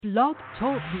Blog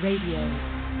Talk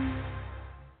Radio.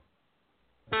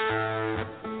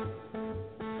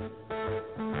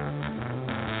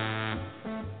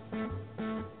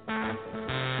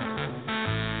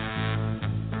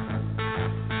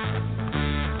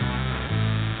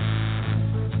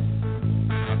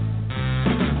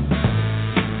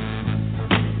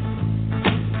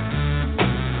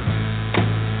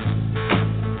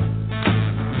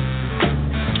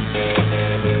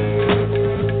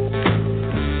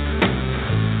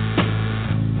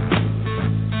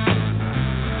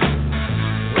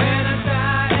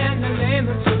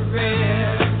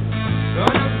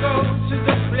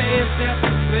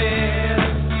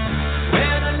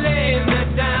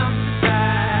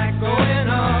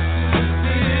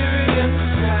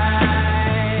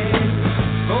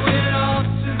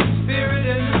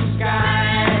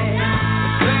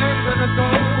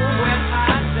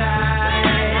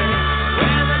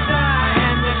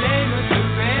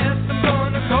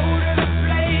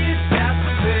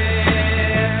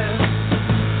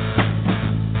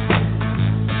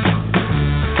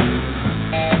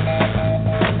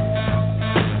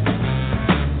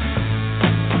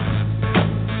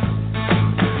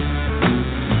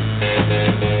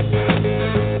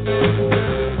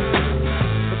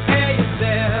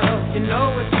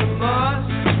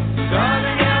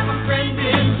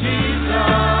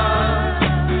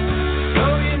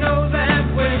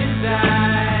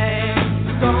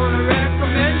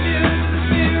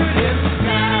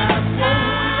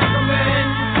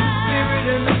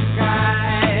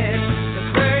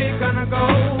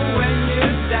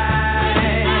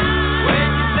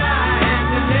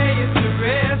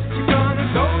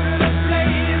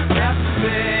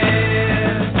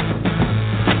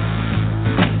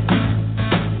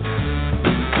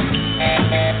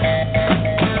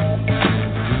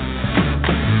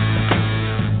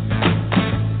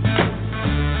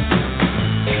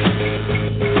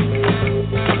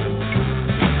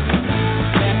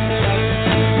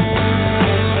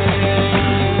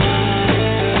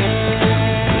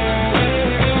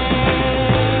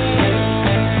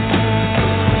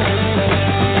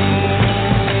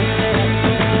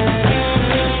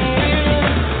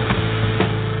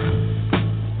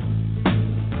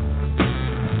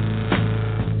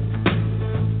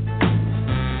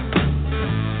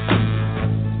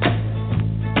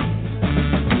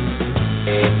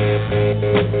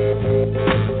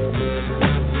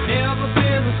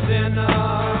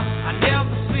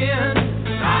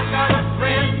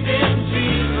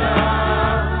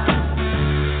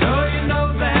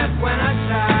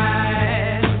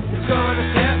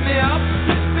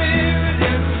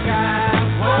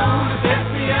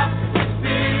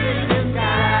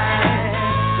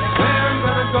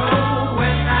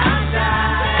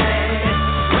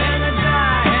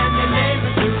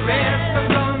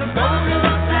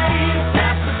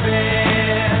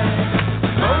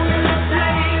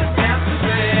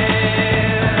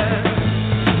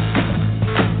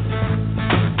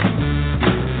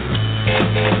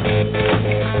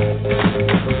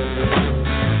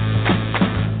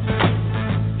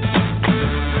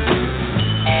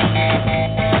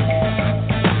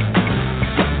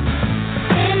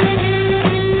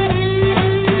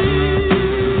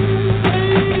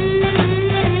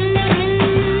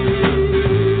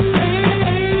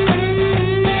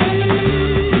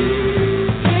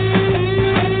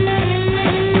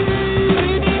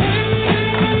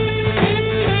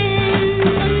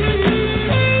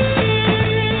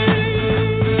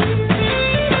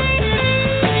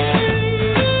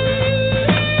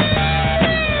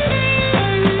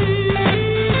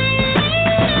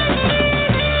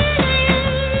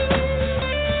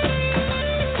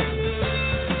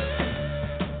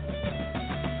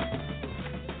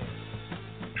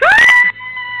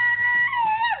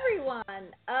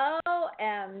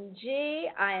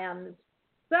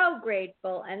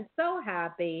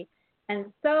 And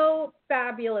so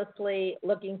fabulously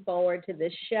looking forward to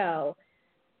this show.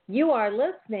 You are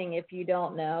listening, if you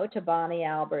don't know, to Bonnie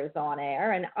Albers on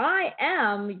air, and I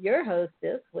am your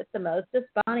hostess with the mostest,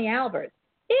 Bonnie Albers.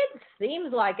 It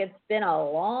seems like it's been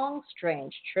a long,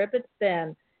 strange trip it's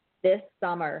been this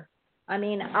summer. I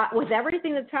mean, with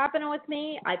everything that's happening with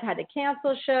me, I've had to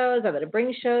cancel shows, I've had to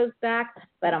bring shows back,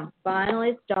 but I'm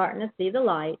finally starting to see the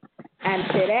light. And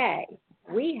today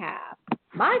we have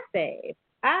my fave.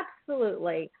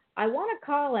 Absolutely. I want to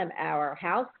call him our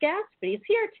house guest, but he's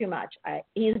here too much.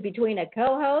 He's between a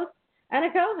co-host and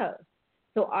a co-host.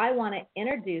 So I want to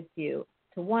introduce you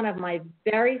to one of my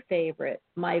very favorite,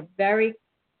 my very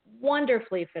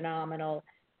wonderfully phenomenal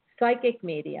psychic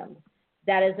mediums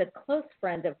that is a close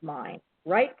friend of mine,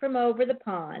 right from over the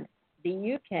pond,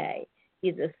 the UK.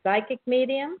 He's a psychic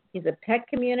medium. He's a pet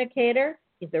communicator.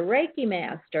 He's a Reiki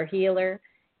Master Healer.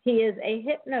 He is a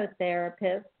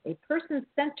hypnotherapist, a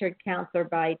person-centered counselor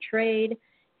by trade.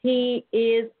 He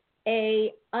is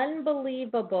a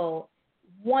unbelievable,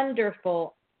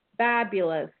 wonderful,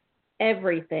 fabulous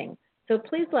everything. So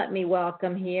please let me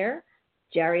welcome here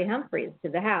Jerry Humphreys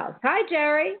to the house. Hi,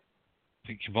 Jerry. I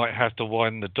think you might have to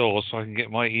wind the door so I can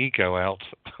get my ego out.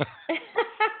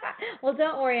 Well,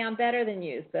 don't worry, I'm better than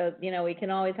you, so we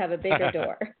can always have a bigger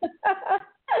door.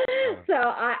 So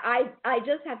I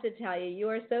just have to tell you, you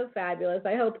are so fabulous.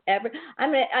 I hope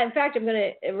I'm going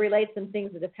to relate some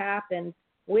things that have happened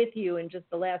with you in just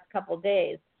the last couple of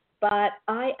days. But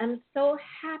I am so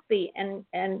happy and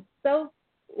so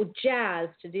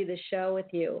jazzed to do this show with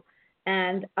you,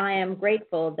 and I am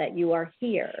grateful that you are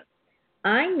here.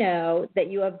 I know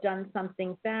that you have done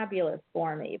something fabulous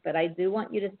for me, but I do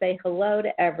want you to say hello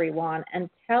to everyone and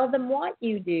tell them what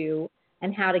you do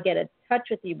and how to get in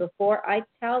touch with you before I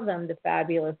tell them the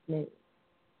fabulous news.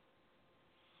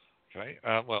 Okay.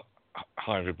 Well,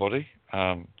 hi, everybody.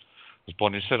 As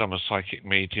Bonnie said, I'm a psychic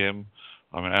medium.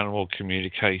 I'm an animal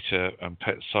communicator and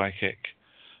pet psychic.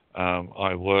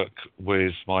 I work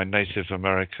with my Native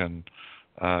American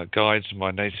guides and my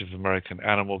Native American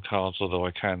animal cards, although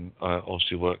I can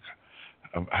obviously work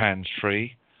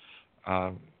hands-free.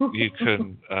 You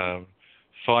can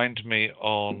find me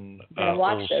on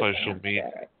all social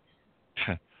media.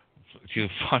 You can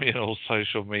find me on all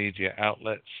social media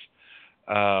outlets.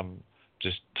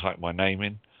 Just type my name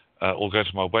in, or go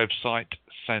to my website,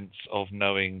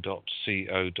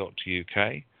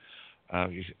 senseofknowing.co.uk.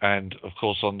 And of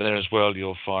course, on there as well,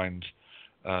 you'll find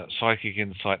Psychic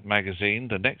Insight magazine,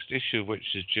 the next issue of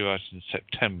which is due out in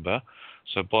September.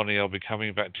 So, Bonnie, I'll be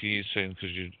coming back to you soon because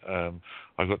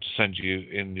I've got to send you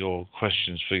in your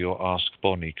questions for your Ask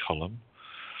Bonnie column.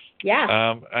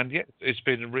 Yeah. And yeah, it's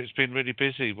been really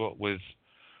busy. What with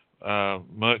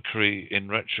Mercury in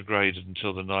retrograde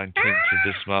until the 19th of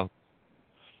this month,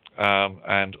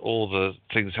 and all the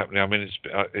things happening. I mean,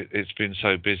 it's been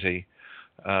so busy.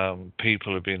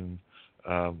 People have been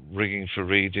ringing for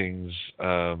readings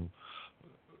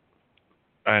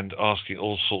and asking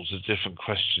all sorts of different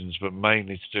questions, but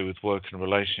mainly to do with work and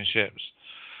relationships.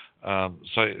 So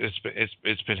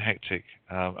it's been hectic,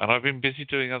 and I've been busy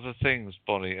doing other things,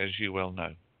 Bonnie, as you well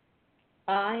know.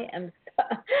 I'm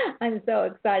so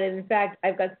excited. In fact,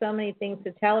 I've got so many things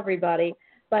to tell everybody,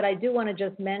 but I do want to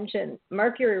just mention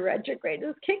Mercury retrograde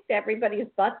has kicked everybody's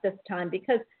butt this time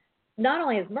because not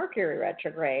only is Mercury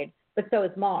retrograde, but so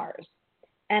is Mars.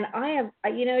 And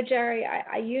Jerry,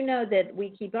 you know that we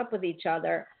keep up with each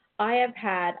other. I've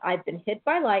been hit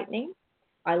by lightning.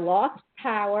 I lost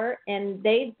power, and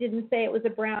they didn't say it was a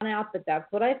brownout, but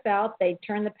that's what I felt. They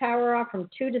turned the power off from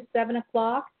 2 to 7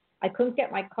 o'clock. I couldn't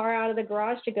get my car out of the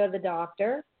garage to go to the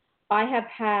doctor. I have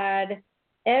had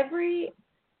every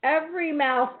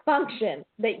malfunction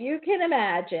that you can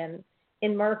imagine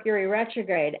in Mercury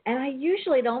retrograde, and I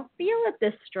usually don't feel it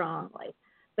this strongly.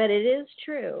 But it is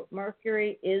true.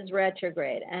 Mercury is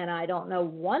retrograde, and I don't know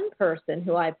one person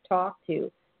who I've talked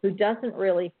to who doesn't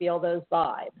really feel those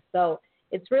vibes. So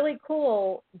it's really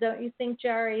cool, don't you think,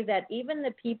 Jerry, that even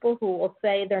the people who will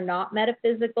say they're not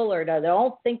metaphysical or they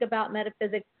don't think about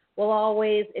metaphysics will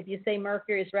always, if you say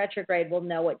Mercury is retrograde, will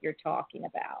know what you're talking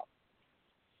about.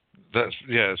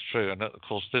 It's true. And of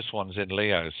course, this one's in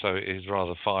Leo, so it is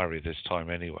rather fiery this time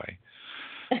anyway.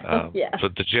 Yeah.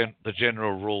 But the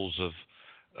general rules of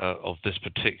this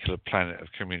particular planet of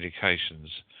communications,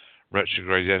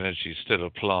 retrograde energies still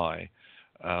apply,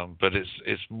 but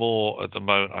it's more at the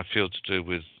moment, I feel, to do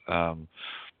with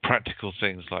practical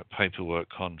things like paperwork,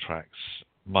 contracts,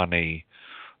 money,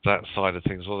 that side of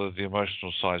things, although the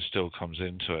emotional side still comes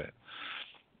into it.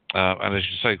 And as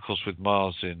you say, of course, with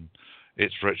Mars in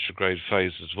its retrograde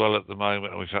phase as well at the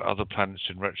moment, and we've had other planets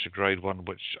in retrograde, one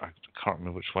which I can't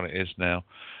remember which one it is now.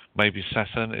 Maybe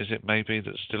Saturn, is it maybe,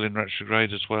 that's still in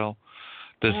retrograde as well?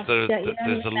 There's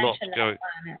a lot going.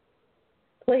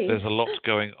 Please. There's a lot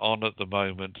going on at the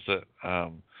moment that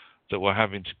we're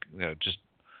having to just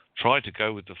try to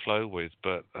go with the flow with.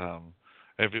 But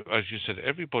as you said,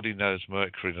 everybody knows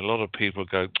Mercury, and a lot of people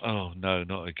go, "Oh no,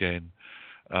 not again."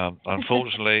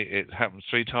 Unfortunately, it happens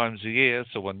 3 times a year.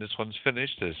 So when this one's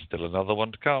finished, there's still another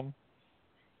one to come.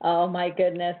 Oh, my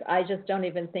goodness. I just don't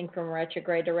even think from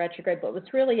retrograde to retrograde. But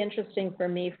what's really interesting for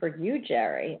me, for you,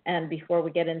 Jerry, and before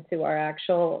we get into our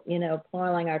actual,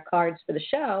 pulling our cards for the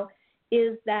show,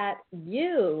 is that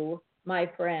you, my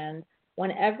friend,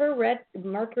 whenever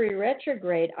Mercury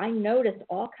retrograde, I notice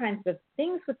all kinds of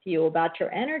things with you about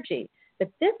your energy. But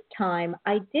this time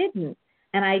I didn't.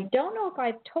 And I don't know if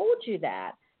I've told you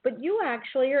that, but you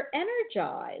actually are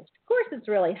energized. Of course, it's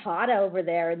really hot over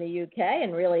there in the UK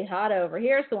and really hot over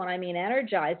here. So when I mean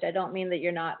energized, I don't mean that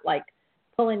you're not like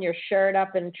pulling your shirt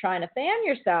up and trying to fan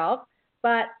yourself,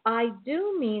 but I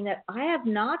do mean that I have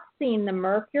not seen the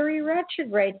Mercury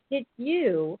retrograde hit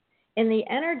you in the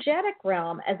energetic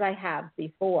realm as I have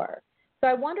before. So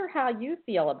I wonder how you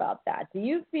feel about that. Do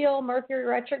you feel Mercury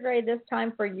retrograde this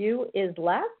time for you is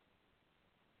less?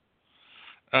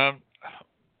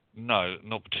 No,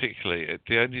 not particularly.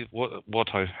 The only what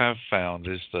I have found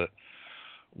is that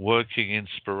working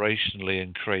inspirationally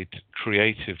and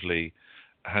creatively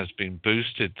has been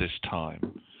boosted this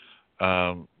time.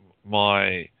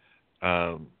 My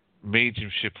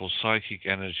mediumship or psychic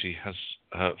energy has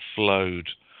flowed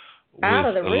out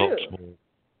with of the a lot roof. more.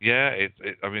 Yeah,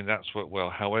 I mean, that's what. Well,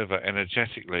 however,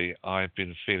 energetically, I've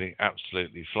been feeling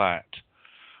absolutely flat,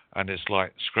 and it's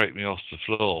like scrape me off the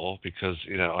floor because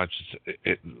I just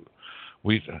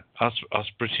us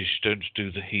British don't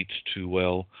do the heat too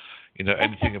well.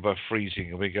 Anything above freezing,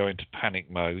 and we go into panic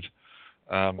mode.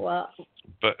 Well,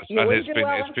 but you wouldn't do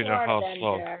well it's in been a Florida hard then,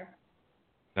 slog. Jer.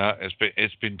 No,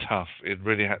 it's been tough. It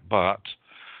really but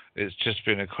it's just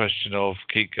been a question of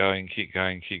keep going.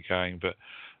 But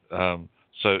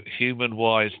so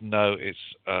human-wise, no, it's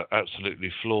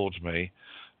absolutely floored me.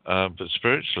 But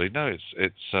spiritually, no, it's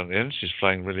the energy's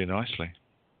flowing really nicely.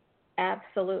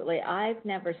 Absolutely. I've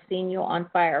never seen you on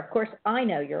fire. Of course, I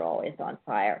know you're always on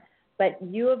fire, but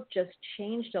you have just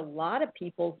changed a lot of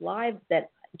people's lives that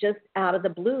just out of the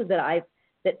blue that I've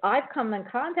come in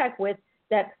contact with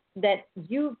that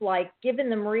you've like given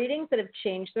them readings that have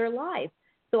changed their life.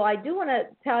 So I do want to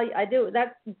tell you,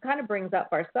 that kind of brings up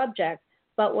our subject,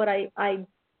 but what I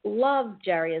love,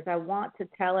 Jerry, is I want to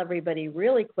tell everybody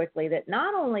really quickly that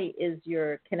not only is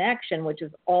your connection, which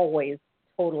is always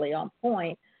totally on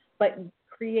point, but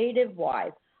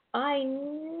creative-wise, I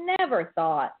never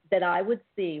thought that I would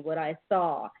see what I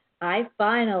saw. I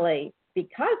finally,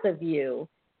 because of you,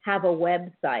 have a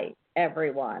website,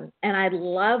 everyone, and I'd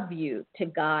love you to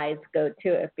guys go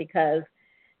to it because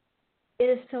it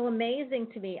is so amazing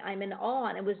to me. I'm in awe,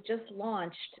 and it was just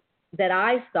launched that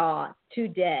I saw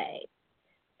today.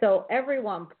 So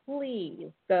everyone, please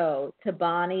go to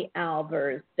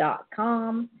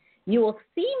BonnieAlbers.com. You will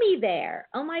see me there.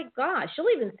 Oh my gosh, you'll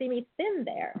even see me thin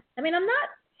there. I mean, I'm not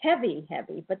heavy,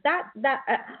 but that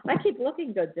I keep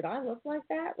looking good. Did I look like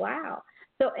that? Wow.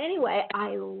 So anyway,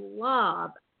 I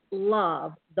love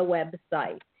the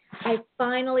website. I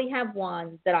finally have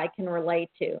one that I can relate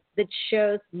to that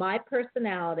shows my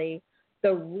personality,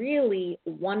 the really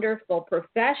wonderful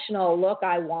professional look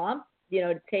I want,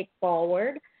 to take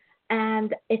forward.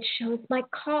 And it shows my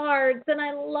cards, and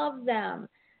I love them.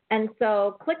 And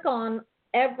so click on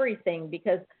everything,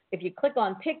 because if you click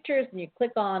on pictures and you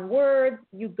click on words,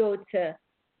 you go to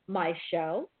my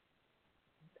show,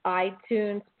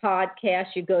 iTunes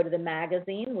podcast, you go to the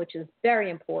magazine, which is very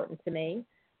important to me,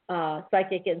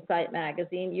 Psychic Insight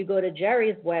Magazine. You go to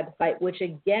Jerry's website, which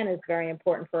again is very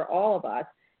important for all of us,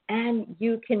 and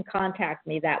you can contact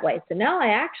me that way. So now I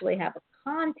actually have a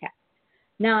contact.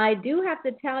 Now, I do have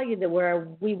to tell you that where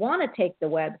we want to take the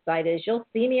website is you'll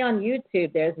see me on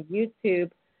YouTube. There's a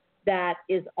YouTube that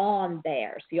is on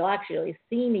there. So you'll actually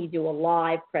see me do a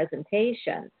live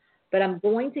presentation. But I'm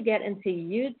going to get into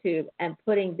YouTube and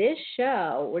putting this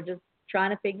show, we're just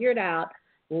trying to figure it out,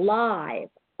 live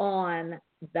on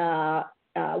the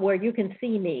where you can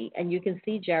see me and you can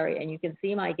see Jerry and you can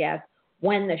see my guests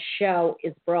when the show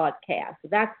is broadcast. So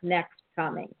that's next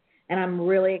coming. And I'm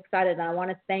really excited, and I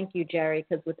want to thank you, Jerry,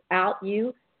 because without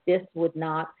you, this would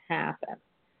not happen.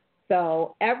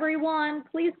 So everyone,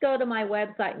 please go to my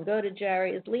website and go to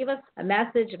Jerry's. Leave us a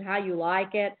message of how you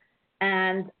like it.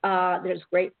 And there's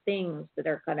great things that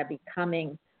are going to be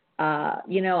coming.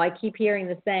 I keep hearing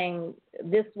the saying,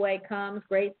 this way comes,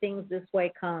 great things this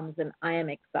way comes, and I am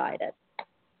excited.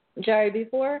 Jerry,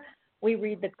 before we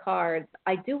read the cards,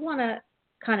 I do want to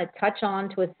kind of touch on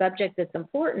to a subject that's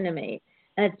important to me.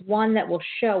 And it's one that will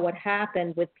show what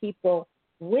happened with people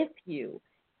with you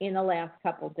in the last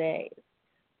couple days.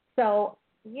 So,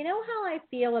 you know how I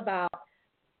feel about,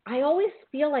 I always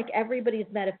feel like everybody's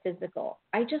metaphysical.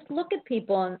 I just look at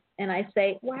people and I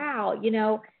say, wow,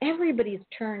 everybody's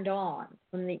turned on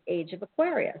from the age of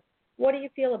Aquarius. What do you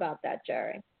feel about that,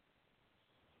 Jerry?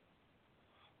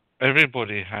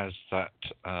 Everybody has that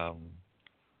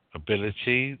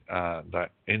ability,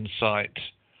 that insight,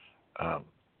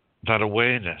 that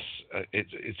awareness.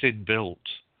 It's inbuilt.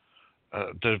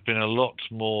 There have been a lot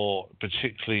more,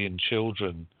 particularly in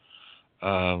children,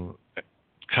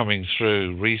 coming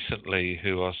through recently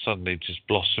who are suddenly just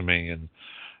blossoming and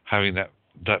having that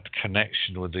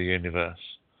connection with the universe.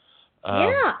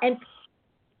 Yeah, and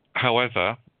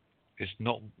However, it's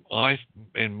not.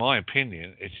 In my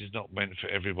opinion, it is not meant for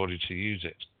everybody to use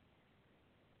it.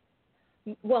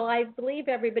 well, I believe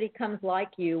everybody comes like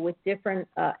you with different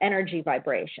energy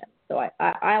vibrations. So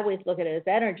I always look at it as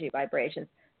energy vibrations.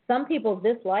 Some people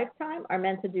this lifetime are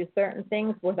meant to do certain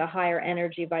things with a higher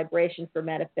energy vibration for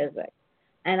metaphysics.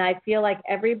 And I feel like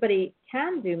everybody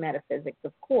can do metaphysics,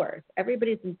 of course.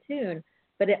 Everybody's in tune,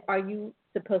 but are you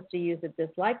supposed to use it this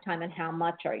lifetime, and how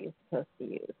much are you supposed to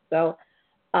use? So,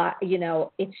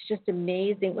 it's just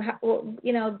amazing.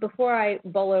 Before I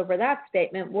bowl over that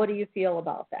statement, what do you feel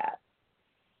about that?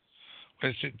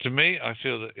 To me, I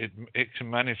feel that it can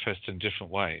manifest in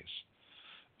different ways.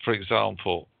 For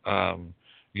example,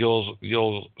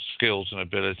 your skills and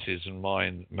abilities and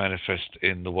mine manifest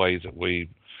in the way that we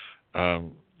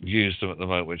use them at the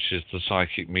moment, which is the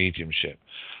psychic mediumship.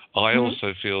 I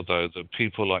also feel, though, that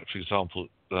people like, for example,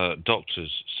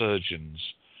 doctors, surgeons,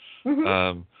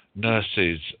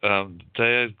 nurses,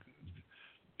 their,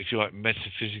 if you like,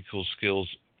 metaphysical skills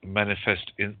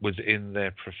manifest within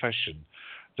their profession.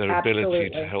 Their ability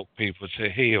to help people to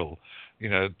heal,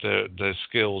 their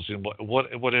skills in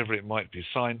whatever it might be.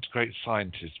 Great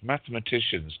scientists,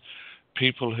 mathematicians,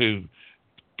 people who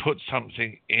put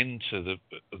something into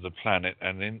the planet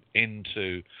and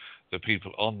into the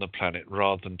people on the planet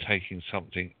rather than taking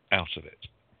something out of it.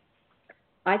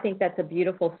 I think that's a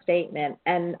beautiful statement,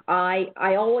 and I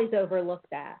always overlook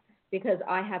that because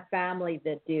I have family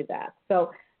that do that.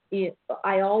 So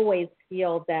I always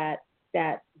feel that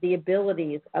the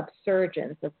abilities of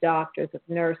surgeons, of doctors, of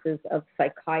nurses, of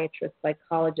psychiatrists,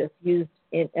 psychologists used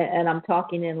and I'm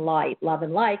talking in light, love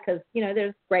and light, because,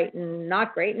 there's great and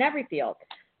not great in every field,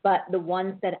 but the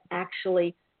ones that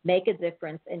actually make a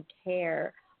difference and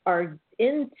care are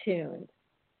in tune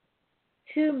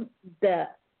to the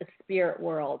spirit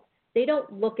world. They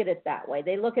don't look at it that way.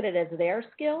 They look at it as their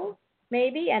skills,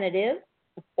 maybe, and it is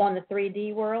on the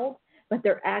 3D world, but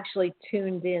they're actually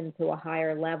tuned in to a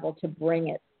higher level to bring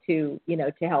it to,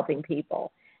 to helping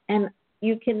people. And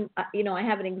you can, I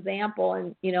have an example,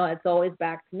 and, it's always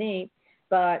back to me,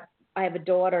 but I have a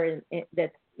daughter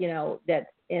that's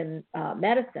in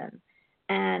medicine.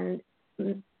 And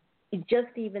just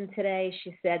even today,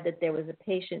 she said that there was a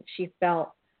patient she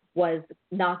felt was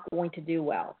not going to do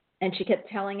well. And she kept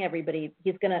telling everybody,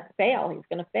 he's going to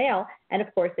fail. And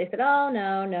of course they said, oh,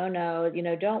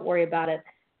 no, don't worry about it.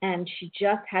 And she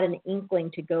just had an inkling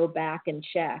to go back and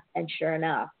check. And sure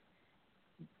enough,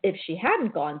 if she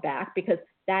hadn't gone back, because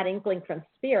that inkling from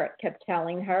spirit kept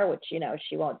telling her, which,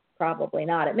 she won't probably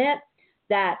not admit,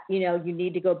 that, you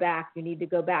need to go back,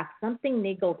 something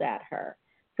niggled at her.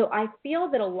 So I feel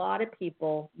that a lot of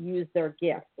people use their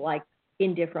gifts, like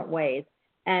in different ways.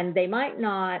 And they might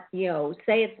not,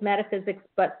 say it's metaphysics,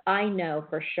 but I know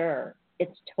for sure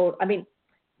it's total. I mean,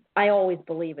 I always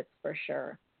believe it's for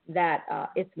sure that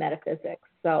it's metaphysics.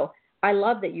 So I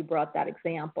love that you brought that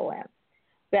example in.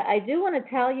 But I do want to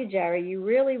tell you, Jerry, you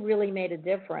really, really made a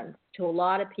difference to a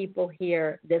lot of people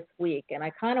here this week. And I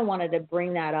kind of wanted to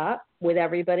bring that up with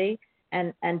everybody,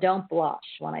 and don't blush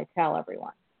when I tell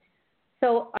everyone.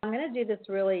 So I'm going to do this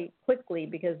really quickly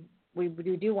because we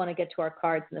do want to get to our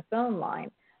cards in the phone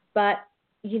line. But,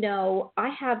 I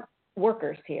have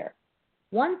workers here.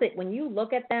 Ones that when you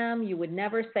look at them, you would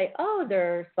never say, oh,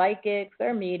 they're psychics,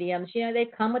 they're mediums. They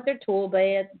come with their tool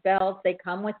belts. They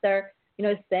come with their,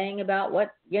 saying about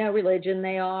what, religion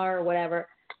they are or whatever.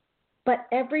 But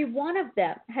every one of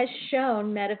them has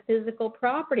shown metaphysical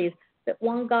properties. That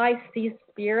one guy sees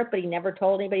spirit, but he never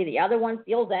told anybody. The other one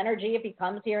feels energy if he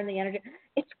comes here in the energy.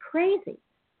 It's crazy.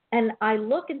 And I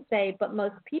look and say, but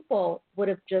most people would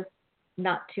have just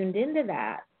not tuned into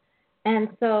that. And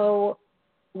so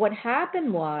what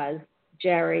happened was,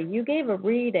 Jerry, you gave a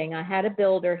reading. I had a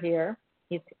builder here.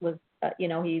 He was,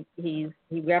 he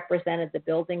represented the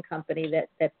building company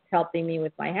that's helping me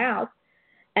with my house.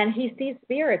 And he sees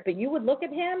spirit, but you would look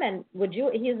at him and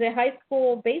he's a high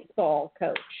school baseball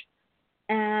coach.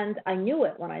 And I knew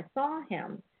it when I saw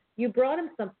him. You brought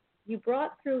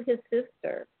through his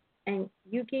sister, and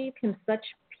you gave him such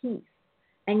peace.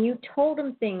 And you told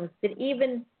him things that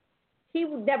even he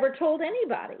never told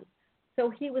anybody. So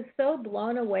he was so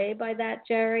blown away by that,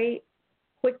 Jerry.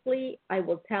 Quickly, I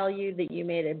will tell you that you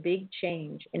made a big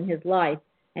change in his life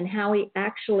and how he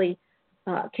actually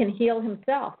can heal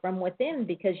himself from within,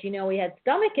 because, he had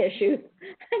stomach issues,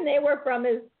 and they were from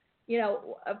his,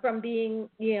 from being,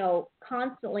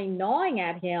 constantly gnawing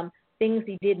at him, things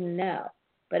he didn't know.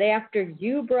 But after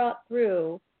you brought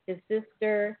through his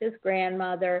sister, his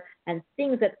grandmother, and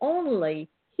things that only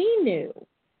he knew,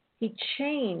 he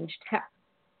changed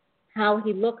how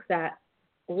he looks at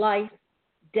life,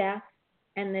 death,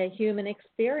 and the human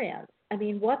experience. I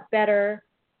mean, what better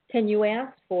can you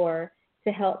ask for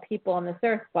to help people on this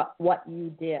earth but what you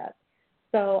did?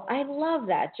 So I love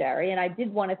that, Jerry, and I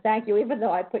did want to thank you, even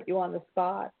though I put you on the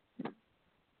spot.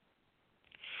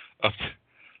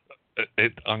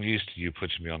 I'm used to you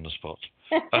putting me on the spot.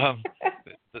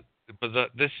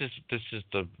 This is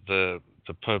the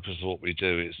purpose of what we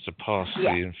do. Is to pass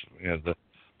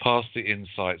pass the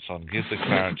insights on, give the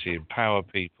clarity, empower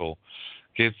people,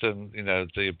 give them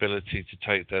the ability to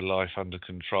take their life under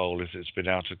control if it's been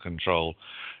out of control.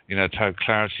 To have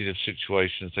clarity of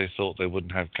situations they thought they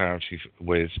wouldn't have clarity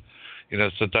with.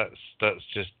 So that's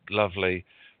just lovely.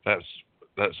 That's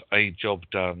a job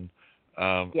done.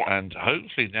 And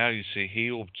hopefully now you see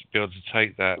he will be able to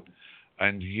take that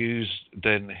and use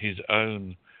then his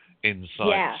own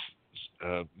insights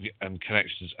and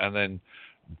connections, and then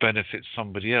benefit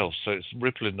somebody else. So it's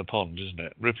ripple in the pond, isn't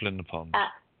it? Ripple in the pond.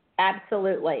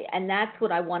 Absolutely. And that's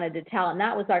what I wanted to tell. And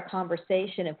that was our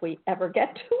conversation if we ever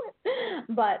get to it.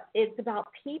 But it's about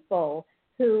people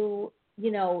who,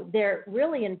 they're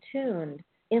really in tune,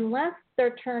 unless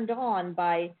they're turned on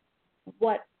by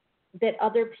that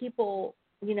other people,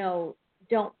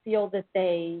 don't feel that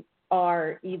they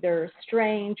are either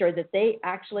strange or that they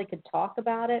actually could talk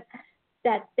about it,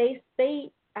 that they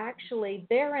actually,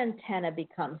 their antenna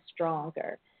becomes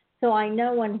stronger. So I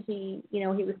know when he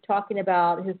was talking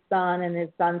about his son and his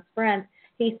son's friends,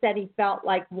 he said he felt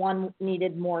like one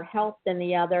needed more help than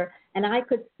the other. And I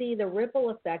could see the ripple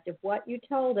effect of what you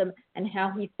told him and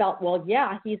how he felt, well,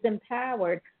 yeah, he's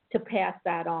empowered to pass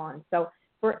that on. So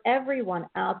for everyone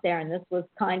out there, and this was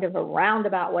kind of a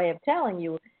roundabout way of telling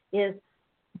you, is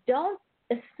don't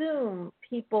assume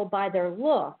people by their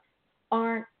looks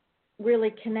aren't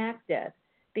really connected,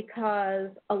 because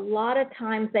a lot of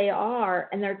times they are,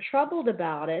 and they're troubled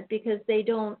about it because they've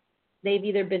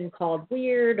either been called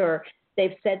weird or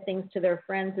they've said things to their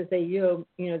friends that say,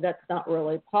 that's not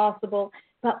really possible.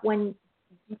 But when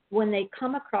they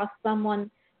come across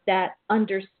someone that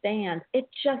understands, it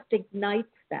just ignites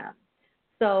them.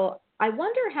 So I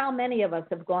wonder how many of us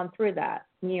have gone through that.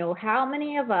 How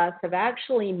many of us have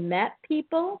actually met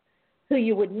people who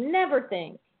you would never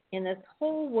think in this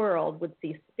whole world would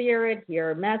see spirit,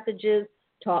 hear messages,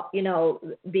 talk,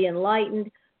 be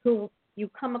enlightened, who you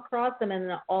come across them and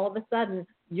then all of a sudden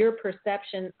your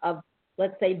perception of,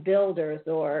 let's say, builders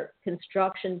or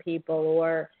construction people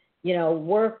or,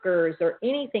 workers or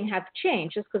anything have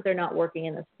changed just because they're not working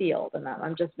in this field. And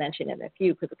I'm just mentioning a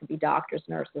few because it could be doctors,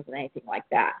 nurses, and anything like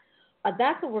that.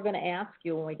 That's what we're going to ask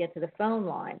you when we get to the phone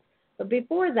line. But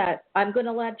before that, I'm going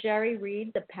to let Jerry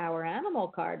read the Power Animal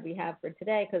card we have for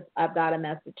today because I've got a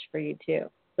message for you too.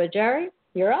 So Jerry,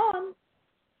 you're on.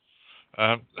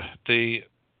 The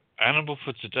animal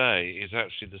for today is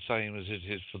actually the same as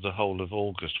it is for the whole of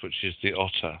August, which is the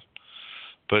otter.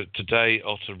 But today,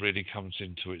 otter really comes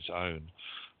into its own.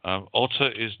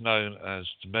 Otter is known as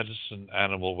the medicine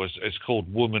animal. It's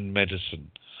called woman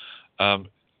medicine.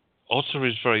 Otter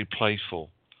is very playful.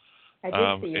 I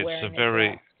did see you wearing a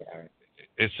dress, Jerry.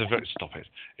 It's a very stop it.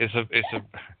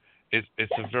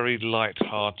 It's a very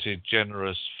light-hearted,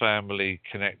 generous,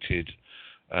 family-connected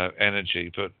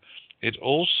energy. But it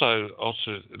also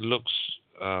Otter looks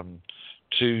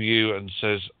to you and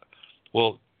says,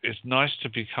 "Well, it's nice to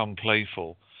become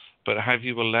playful, but have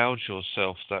you allowed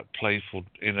yourself that playful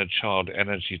inner child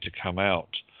energy to come out?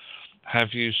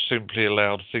 Have you simply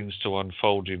allowed things to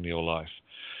unfold in your life?"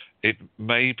 It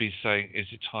may be saying, is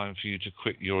it time for you to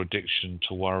quit your addiction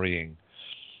to worrying?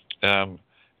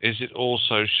 Is it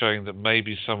also showing that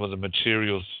maybe some of the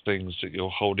material things that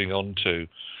you're holding on to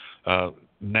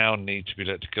now need to be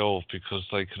let go of because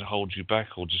they can hold you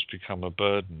back or just become a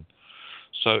burden?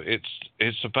 So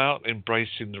it's about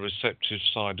embracing the receptive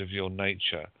side of your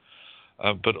nature,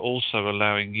 but also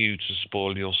allowing you to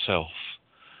spoil yourself.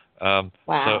 Wow.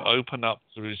 So open up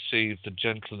to receive the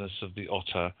gentleness of the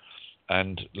otter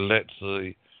and let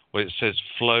where it says,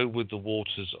 flow with the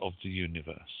waters of the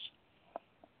universe.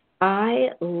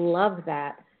 I love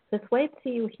that. Just wait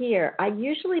till you hear. I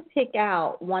usually pick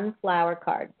out one flower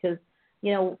card because,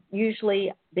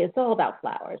 usually it's all about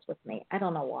flowers with me. I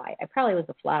don't know why. I probably was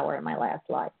a flower in my last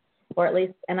life, or at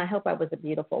least, and I hope I was a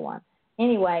beautiful one.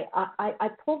 Anyway, I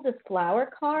pulled this flower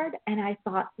card, and I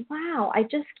thought, wow, I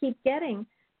just keep getting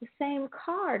the same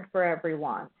card for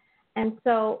everyone. And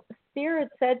so Spirit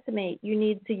said to me, you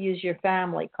need to use your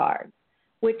family cards,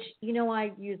 which,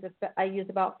 I use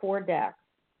about 4 decks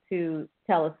to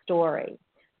tell a story.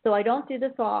 So I don't do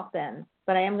this often,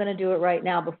 but I am going to do it right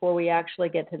now before we actually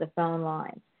get to the phone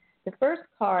line. The first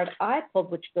card I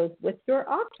pulled, which goes with your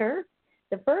otter,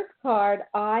 The first card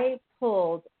I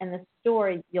pulled, and the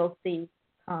story you'll see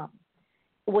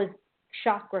was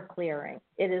chakra clearing.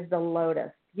 It is the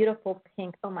lotus, beautiful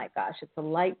pink. Oh my gosh, it's a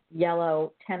light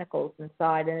yellow tentacles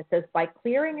inside, and it says, by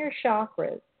clearing your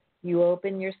chakras, you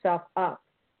open yourself up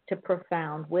to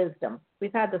profound wisdom.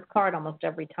 We've had this card almost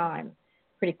every time,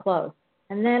 pretty close.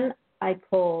 And then I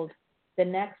pulled the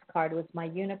next card, was my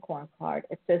unicorn card.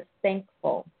 It says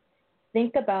thankful.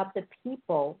 Think about the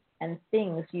people and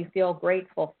things you feel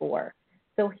grateful for.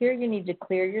 So here you need to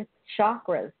clear your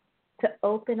chakras to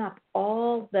open up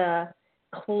all the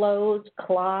closed,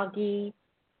 cloggy,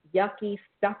 yucky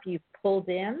stuff you've pulled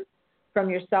in from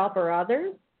yourself or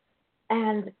others.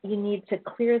 And you need to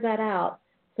clear that out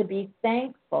to be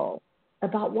thankful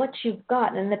about what you've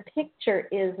got. And the picture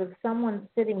is of someone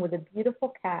sitting with a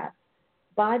beautiful cat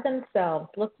by themselves,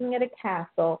 looking at a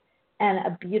castle and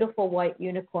a beautiful white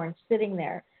unicorn sitting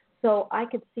there. So I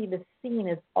could see the scene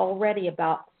is already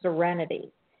about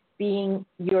serenity, being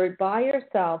you're by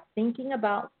yourself, thinking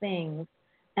about things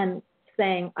and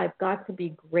saying, I've got to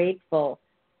be grateful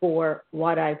for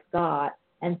what I've got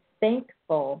and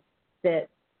thankful that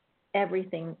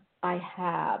everything I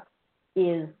have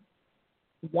is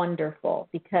wonderful,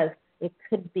 because it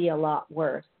could be a lot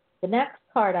worse. The next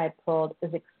card I pulled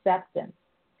is acceptance.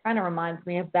 Kind of reminds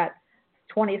me of that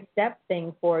 20-step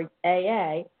thing for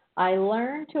AA. I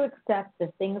learned to accept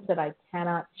the things that I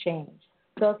cannot change.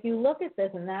 So if you look at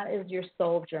this, and that is your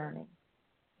soul journey.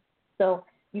 So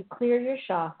you clear your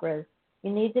chakras.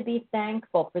 You need to be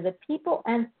thankful for the people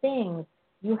and things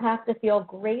you have to feel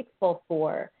grateful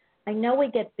for. I know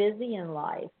we get busy in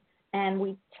life, and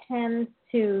we tend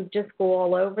to just go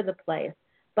all over the place.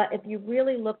 But if you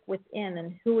really look within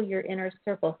and who are your inner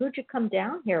circle, who'd you come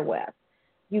down here with?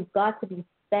 You've got to be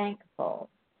thankful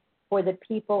for the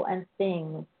people and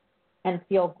things and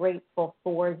feel grateful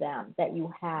for them that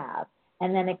you have,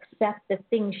 and then accept the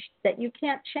things that you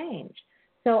can't change.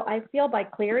 So I feel by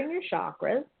clearing your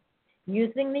chakras,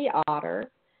 using the otter,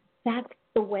 that's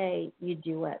the way you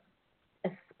do it,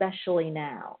 especially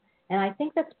now. And I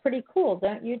think that's pretty cool,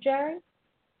 don't you, Jerry?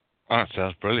 Oh, that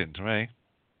sounds brilliant to me.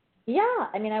 Yeah,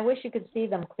 I mean, I wish you could see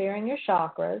them clearing your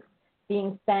chakras,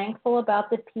 being thankful about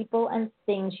the people and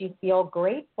things you feel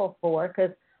grateful for,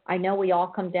 because I know we all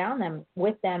come down them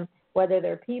with them, whether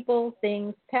they're people,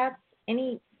 things, pets,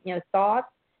 any thoughts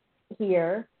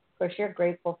here. Of course, you're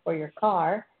grateful for your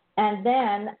car, and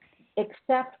then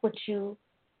accept what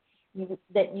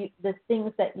the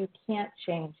things that you can't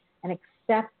change, and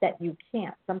accept that you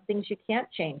can't. Some things you can't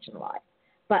change in life,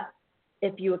 but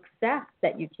if you accept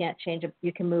that you can't change it,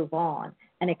 you can move on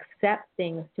and accept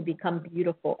things to become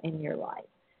beautiful in your life.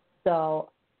 So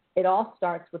it all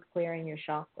starts with clearing your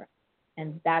chakra,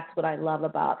 and that's what I love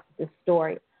about this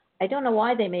story. I don't know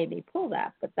why they made me pull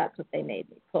that, but that's what they made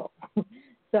me pull.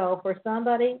 So for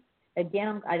somebody,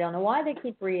 again, I don't know why they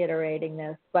keep reiterating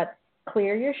this, but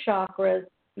clear your chakras,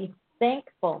 be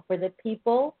thankful for the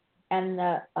people and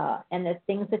the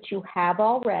things that you have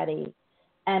already,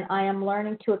 and I am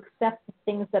learning to accept the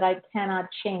things that I cannot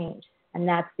change, and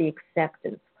that's the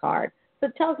acceptance card. So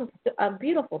it tells us a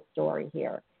beautiful story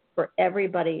here for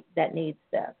everybody that needs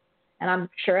this, and I'm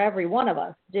sure every one of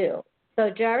us do. So,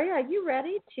 Jerry, are you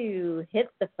ready to hit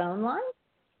the phone line?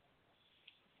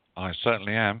 I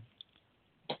certainly am.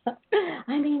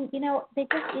 I mean, you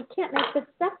can't make this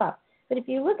stuff up. But if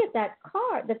you look at that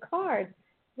card, the cards,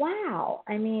 wow.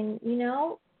 I mean,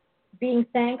 being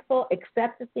thankful,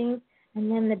 accept the things,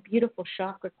 and then the beautiful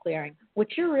chakra clearing,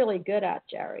 which you're really good at,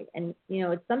 Jerry. And,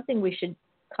 it's something we should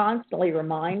constantly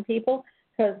remind people,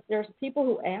 because there's people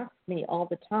who ask me all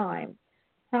the time,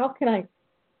 how can I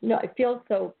feel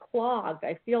so clogged.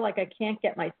 I feel like I can't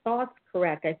get my thoughts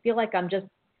correct. I feel like I'm just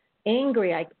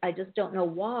angry. I just don't know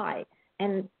why.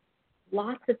 And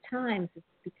lots of times it's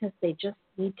because they just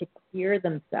need to clear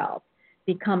themselves,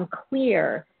 become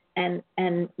clear, and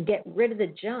get rid of the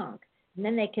junk. And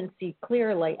then they can see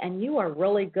clearly. And you are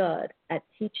really good at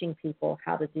teaching people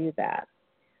how to do that.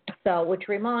 So, which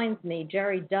reminds me,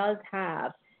 Jerry does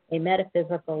have a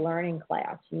metaphysical learning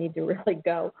class. You need to really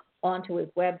go onto his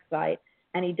website.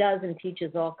 And he does and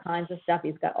teaches all kinds of stuff.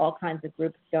 He's got all kinds of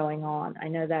groups going on. I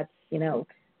know that's,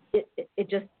 it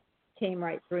just came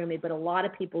right through me, but a lot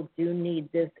of people do need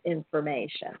this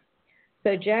information.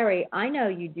 So, Jerry, I know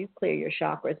you do clear your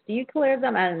chakras. Do you clear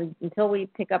them? And until we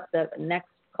pick up the next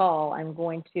call, I'm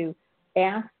going to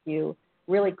ask you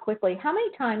really quickly, how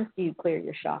many times do you clear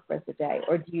your chakras a day,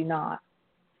 or do you not?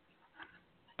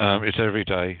 It's every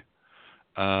day.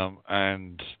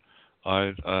 And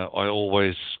I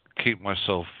always keep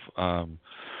myself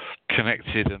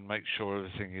connected and make sure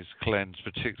everything is cleansed,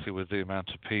 particularly with the amount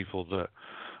of people that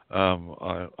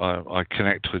I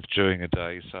connect with during a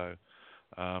day. So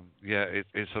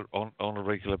it's on a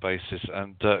regular basis.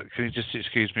 And can you just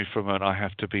excuse me for a moment? I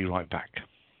have to be right back.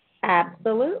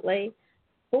 Absolutely.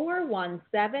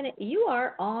 417, you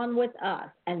are on with us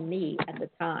and me at the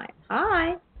time.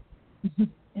 Hi.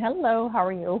 Hello, how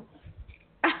are you?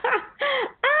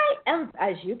 I am,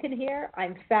 as you can hear,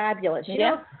 I'm fabulous. You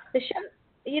know, the show.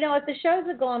 You know, if the shows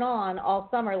had gone on all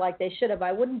summer like they should have,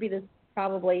 I wouldn't be this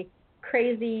probably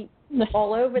crazy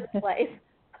all over the place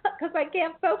because I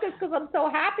can't focus because I'm so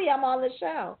happy I'm on the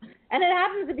show, and it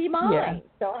happens to be mine. Yeah.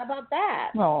 So how about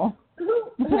that? Oh, who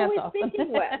are we awesome.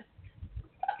 speaking with?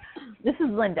 This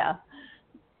is Linda.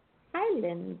 Hi,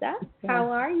 Linda. How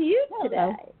are you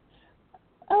today?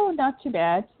 Oh, not too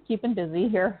bad. Keeping busy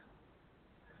here.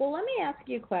 Well, let me ask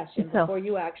you a question before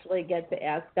you actually get to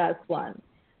ask us one.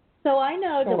 So I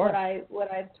know that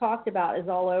what I've talked about is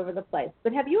all over the place.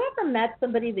 But have you ever met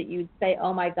somebody that you'd say,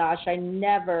 oh, my gosh, I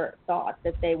never thought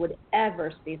that they would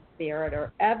ever see spirit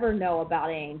or ever know about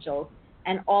angels,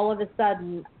 and all of a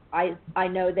sudden I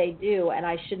know they do, and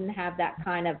I shouldn't have that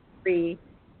kind of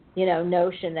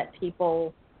notion that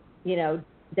people,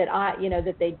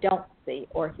 that they don't see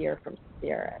or hear from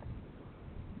spirit?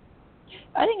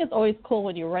 I think it's always cool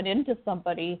when you run into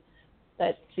somebody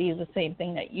that sees the same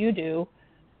thing that you do,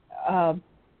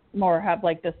 or have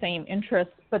like the same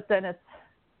interests, but then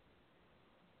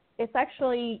it's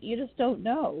actually, you just don't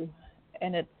know.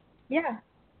 And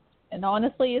and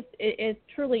honestly, it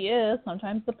truly is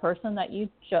sometimes the person that you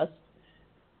just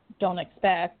don't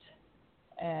expect.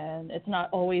 And it's not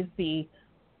always the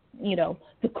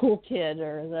cool kid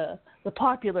or the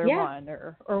popular one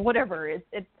or whatever.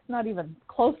 It's not even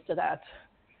close to that.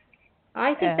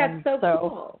 I think that's so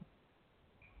cool.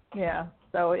 Yeah,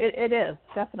 so it is,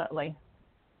 definitely.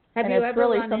 Have you ever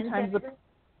run into it?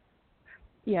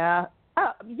 Yeah.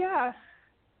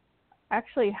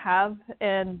 Actually have,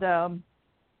 and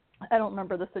I don't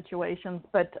remember the situations,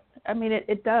 but I mean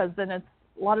it does, and it's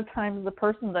a lot of times the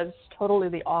person that's totally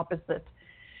the opposite.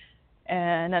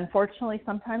 And unfortunately,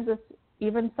 sometimes it's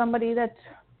even somebody that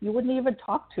you wouldn't even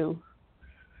talk to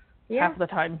half the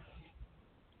time.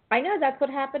 I know that's what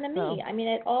happened to me. So. I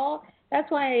mean, that's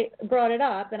why I brought it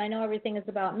up, and I know everything is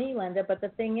about me, Linda, but the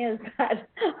thing is that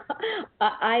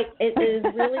it is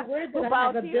really weird that I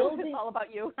have a building. It's all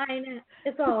about you. I know.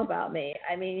 It's all about me.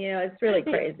 I mean, it's really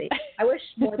crazy. I wish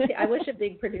a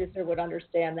big producer would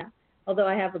understand that, although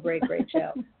I have a great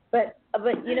show. But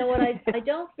you know what I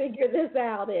don't figure this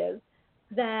out is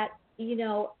that,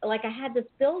 like I had this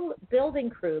building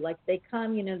crew, like they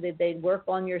come, they'd work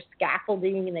on your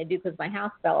scaffolding, and they do, because my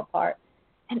house fell apart.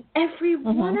 And every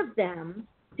one of them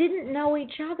didn't know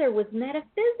each other, was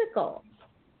metaphysical.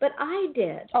 But I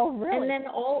did. Oh, really? And then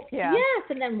yes,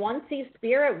 and then one sees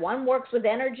spirit, one works with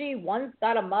energy, one's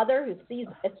got a mother who sees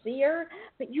a seer.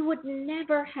 But you would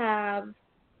never have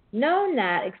known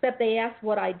that, except they asked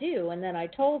what I do, and then I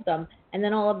told them, and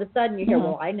then all of a sudden you hear,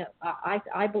 well, I know,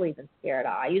 I believe in spirit.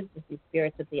 I used to see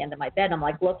spirits at the end of my bed. I'm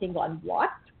like looking on what?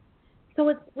 So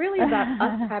it's really about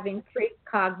us having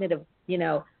precognitive,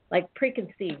 like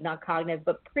preconceived, not cognitive,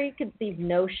 but preconceived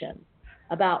notions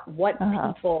about what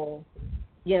people,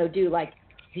 do. Like,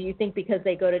 do you think because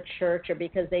they go to church or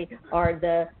because they are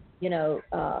the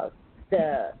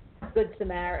Good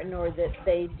Samaritan, or that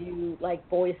they do like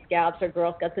Boy Scouts or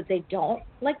Girl Scouts, that they don't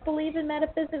like believe in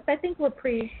metaphysics? I think we're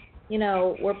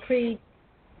preconceived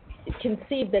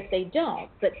that they don't.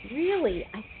 But really,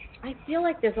 I feel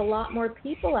like there's a lot more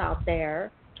people out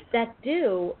there that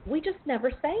do. We just never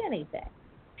say anything.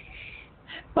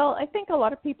 Well, I think a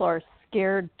lot of people are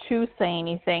scared to say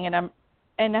anything, and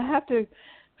I have to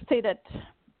say that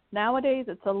nowadays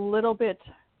it's a little bit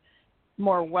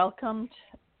more welcomed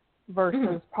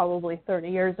versus probably 30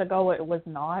 years ago it was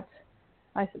not.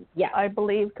 I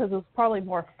believe, because it was probably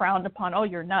more frowned upon. Oh,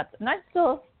 you're nuts. And I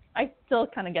still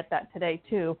kind of get that today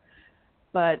too,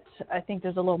 but I think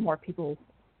there's a little more people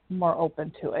more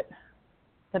open to it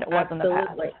than it was in the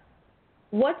past.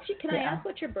 Can I ask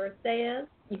what your birthday is?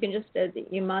 You can just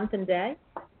your month and day.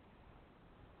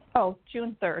 Oh,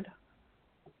 June 3rd.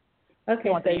 Okay,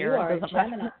 so you are a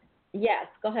Gemini. Yes,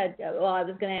 go ahead. Well, I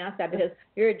was going to ask that because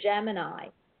you're a Gemini.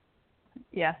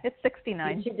 Yeah, it's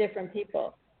 69. You're two different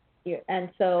people. And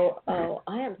so,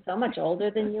 I am so much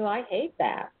older than you. I hate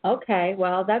that. Okay,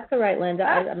 well, that's all right, Linda.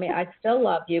 I mean, I still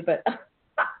love you, but okay.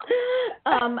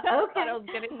 I thought I was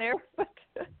getting there. But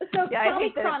so tell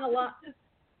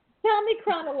me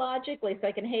chronologically, so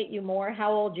I can hate you more,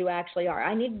 how old you actually are.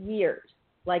 I need years.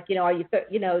 Like, are you,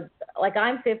 like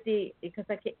I'm 50 because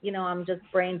I'm just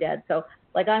brain dead. So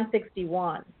like I'm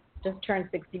 61, just turned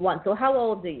 61. So how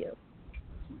old are you?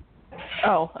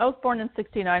 Oh, I was born in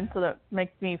 69, so that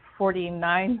makes me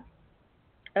 49.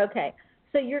 Okay.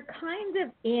 So you're kind of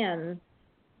in,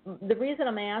 the reason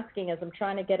I'm asking is I'm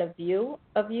trying to get a view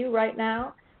of you right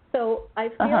now. So I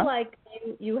feel like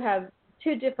you have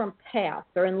two different paths,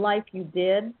 or in life you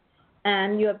did,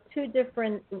 and you have two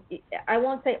different, I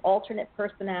won't say alternate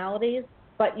personalities,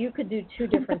 but you could do two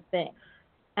different things.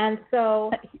 And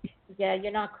so, yeah,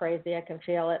 you're not crazy. I can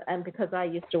feel it. And because I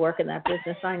used to work in that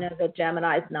business, I know that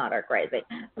Geminis not are crazy.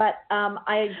 But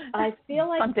I feel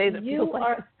like some days you like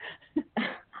are.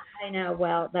 I know.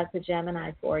 Well, that's a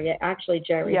Gemini for you. Actually,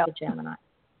 Jerry's a Gemini.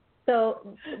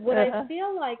 So what I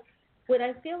feel like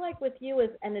with you is,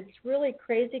 and it's really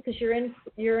crazy because you're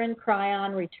in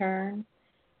Cryon return.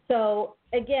 So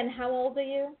again, how old are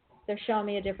you? They're showing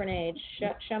me a different age.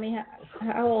 Show me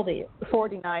how old are you?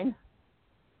 49.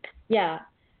 Yeah,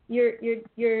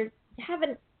 you're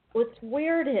haven't. What's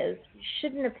weird is you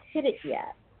shouldn't have hit it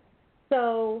yet.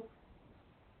 So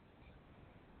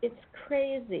it's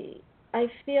crazy. I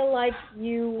feel like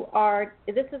you are.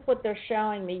 This is what they're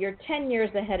showing me. You're 10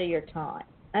 years ahead of your time.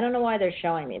 I don't know why they're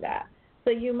showing me that.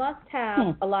 So you must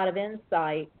have a lot of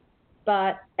insight.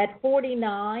 But at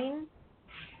 49,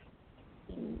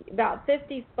 about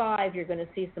 55, you're going to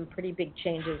see some pretty big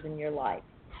changes in your life.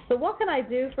 So what can I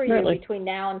do for you between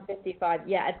now and 55?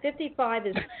 Yeah, at 55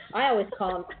 is, I always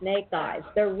call them snake eyes.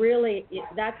 They're really,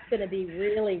 that's going to be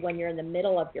really when you're in the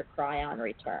middle of your Cryon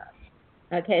return.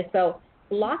 Okay, so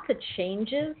lots of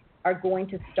changes are going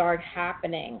to start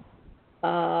happening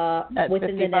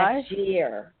within 55? The next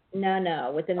year.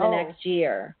 No, within the next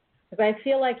year. Because I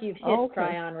feel like you've hit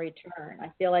Cryon return. I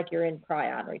feel like you're in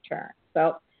Cryon return.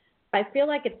 So I feel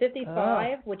like at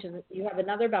 55, which is, you have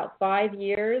another about 5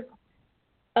 years,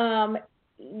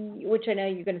 which I know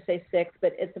you're going to say 6,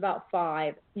 but it's about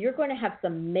 5. You're going to have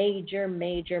some major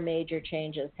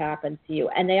changes happen to you,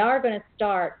 and they are going to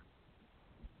start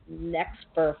next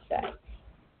birthday.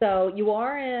 So you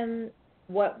are in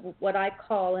what I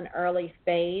call an early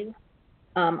phase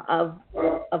of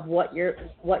what you're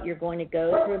going to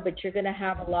go through, but you're going to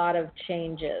have a lot of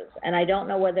changes, and I don't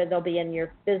know whether they'll be in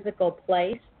your physical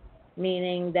place,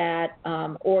 meaning that,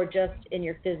 or just in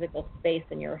your physical space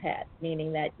in your head,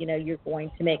 meaning that, you're going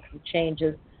to make some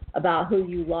changes about who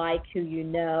you like, who you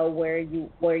know, where you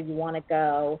want to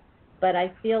go. But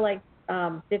I feel like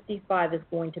 55 is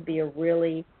going to be a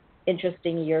really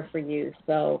interesting year for you.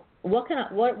 So what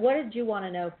did you want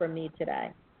to know from me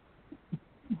today?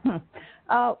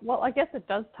 Well, I guess it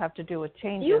does have to do with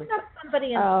changes. Do you have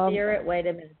somebody in spirit? Wait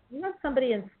a minute. Do you have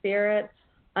somebody in spirit?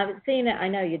 I've seen it. I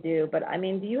know you do, but I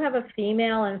mean, do you have a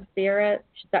female in spirit?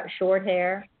 She's got short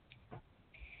hair.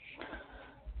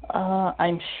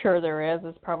 I'm sure there is.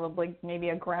 It's probably maybe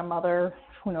a grandmother.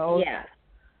 Who knows? Yeah.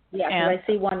 Because I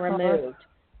see one removed.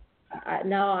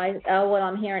 No,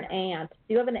 I'm hearing aunt.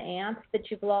 Do you have an aunt that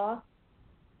you've lost?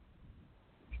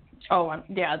 Oh,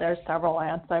 yeah. There's several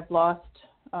aunts I've lost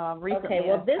recently. Okay.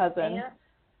 Well, this cousin. aunt.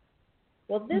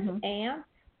 Aunt.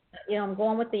 I'm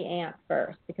going with the aunt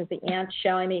first because the aunt's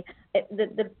showing me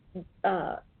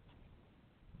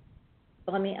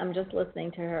I'm just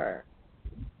listening to her.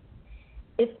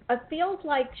 It feels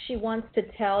like she wants to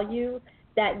tell you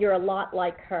that you're a lot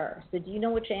like her. So do you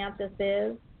know which aunt this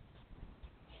is?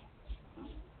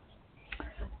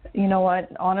 You know what?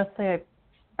 Honestly,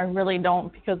 I really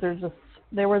don't, because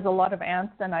there was a lot of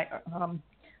aunts and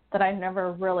that I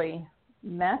never really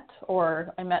met,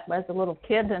 or I met as a little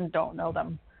kid and don't know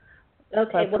them.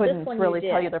 Okay, so I couldn't this one really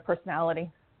you tell you their personality.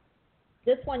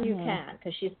 This one you can,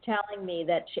 because she's telling me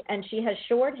that she has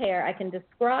short hair. I can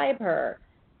describe her,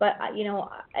 but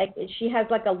she has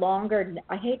like a longer.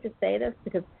 I hate to say this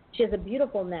because she has a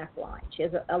beautiful neckline. She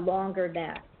has a longer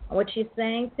neck. And what she's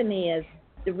saying to me is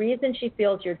the reason she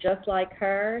feels you're just like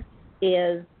her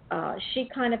is she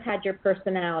kind of had your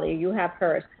personality. You have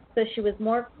hers. So she was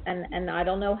more, and I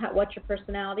don't know what your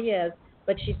personality is,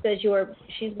 but she says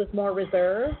she was more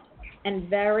reserved and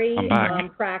very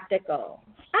practical.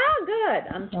 Oh, good.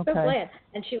 I'm so glad.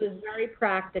 And she was very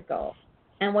practical.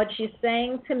 And what she's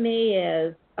saying to me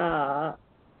is,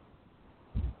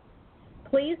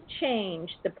 please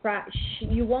change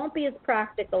you won't be as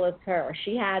practical as her.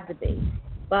 She had to be.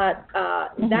 But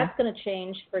that's going to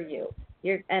change for you.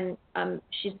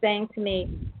 She's saying to me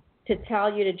to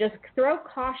tell you to just throw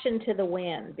caution to the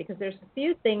wind, because there's a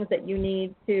few things that you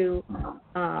need to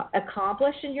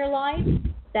accomplish in your life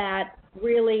that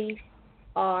really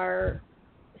are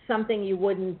something you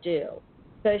wouldn't do.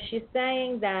 So she's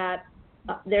saying that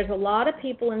there's a lot of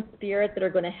people in spirit that are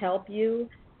going to help you,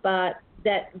 but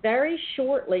that very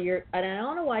shortly, and I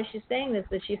don't know why she's saying this,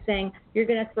 but she's saying you're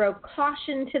going to throw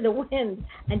caution to the wind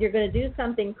and you're going to do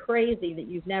something crazy that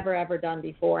you've never, ever done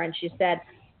before. And she said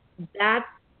that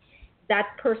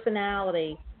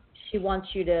personality she wants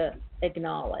you to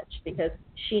acknowledge because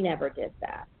she never did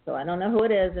that. So I don't know who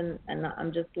it is, and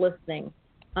I'm just listening.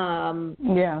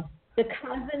 Yeah. The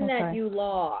cousin that you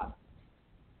lost,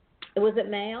 was it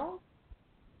male?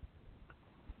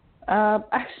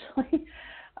 Actually,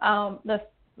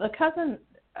 the cousin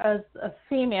is a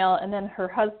female, and then her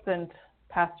husband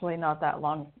passed away not that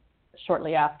long,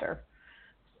 shortly after.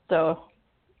 So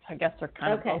I guess they're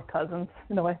kind of both cousins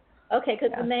in a way. Okay,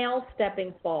 because the male's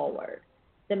stepping forward.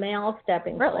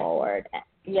 Forward.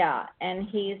 Yeah, and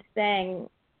he's saying,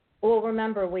 well,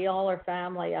 remember, we all are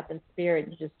family up in spirit.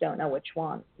 You just don't know which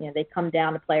one. You know, they come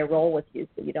down to play a role with you,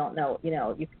 so you don't know. You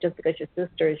know, just because your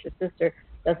sister is your sister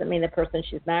doesn't mean the person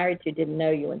she's married to didn't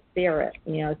know you in spirit.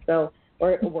 You know, so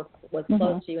or was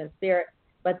close to you in spirit.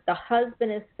 But the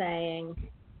husband is saying,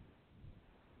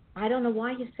 I don't know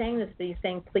why he's saying this, but he's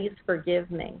saying, please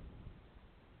forgive me.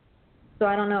 So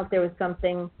I don't know if there was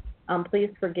something, please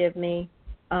forgive me,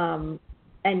 and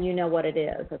you know what it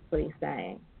is. That's what he's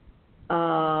saying.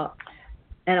 And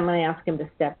I'm going to ask him to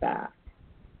step back.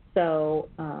 So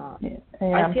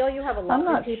I feel you have a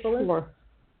lot of people. Sure.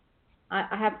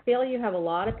 I feel you have a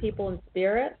lot of people in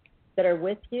spirit that are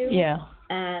with you. Yeah.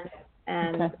 And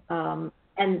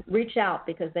reach out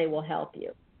because they will help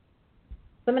you.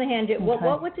 So I'm going to hand you. Okay.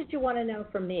 What did you want to know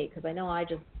from me? Because I know I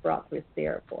just brought through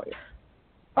spirit for you.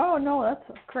 Oh no, that's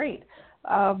great.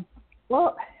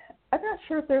 Well, I'm not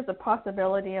sure if there's a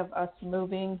possibility of us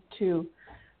moving to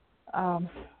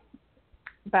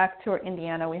back to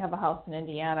Indiana. We have a house in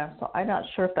Indiana, so I'm not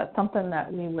sure if that's something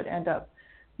that we would end up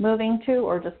moving to,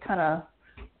 or just kind of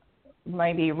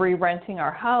maybe re-renting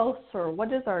our house, or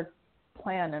what is our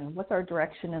plan and what's our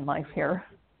direction in life here?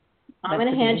 I'm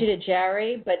going to hand you to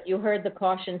Jerry, but you heard the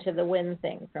caution to the wind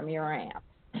thing from your aunt.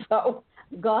 So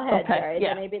go ahead, Jerry.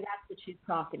 Yeah. Maybe that's what she's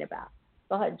talking about.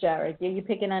 Go ahead, Jerry. Are you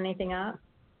picking anything up?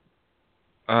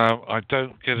 I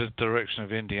don't get a direction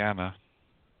of Indiana.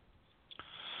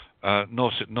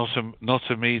 Not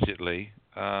immediately.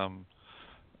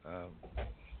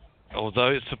 Although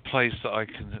it's a place that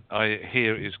I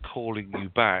hear is calling you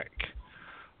back,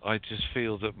 I just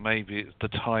feel that maybe the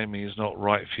timing is not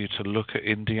right for you to look at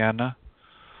Indiana.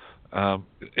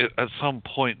 At some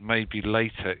point, maybe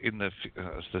later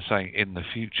as they're saying, in the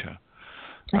future.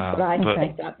 That's what I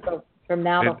think. So from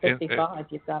now to 55,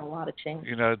 you've got a lot of change.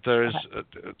 You know, there is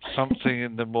something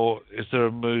in the more. Is there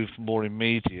a move more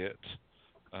immediate?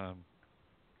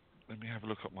 Let me have a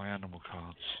look at my animal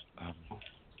cards.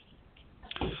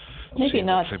 Maybe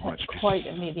not quite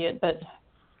immediate, but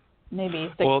maybe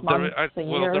 6 months, a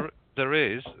year. There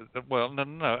is. Well,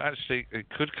 no. Actually, it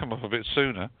could come up a bit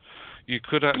sooner. You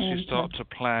could actually start to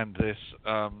plan this.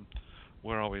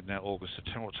 Where are we now? August,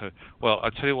 September, October. Well, I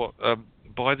tell you what.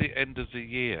 By the end of the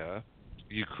year,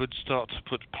 you could start to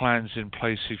put plans in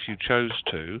place if you chose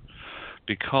to,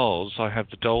 because I have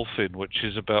the dolphin, which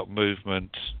is about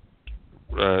movement,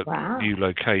 new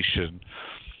location.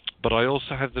 But I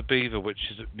also have the beaver,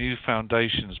 which is new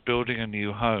foundations, building a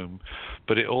new home.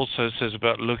 But it also says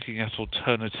about looking at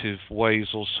alternative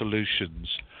ways or solutions.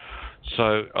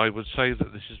 So I would say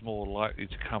that this is more likely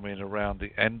to come in around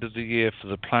the end of the year for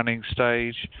the planning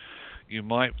stage. You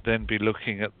might then be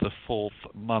looking at the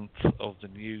 4th month of the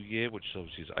new year, which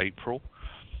obviously is April.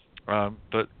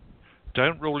 But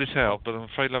don't rule it out. But I'm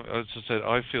afraid, as I said,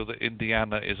 I feel that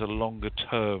Indiana is a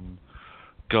longer-term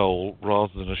goal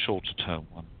rather than a shorter-term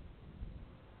one.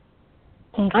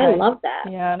 Okay. I love that.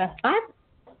 Yeah. I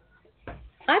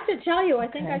have to tell you, I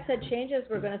think I said changes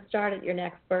were going to start at your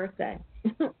next birthday,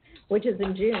 which is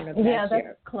in June of next year. Yeah,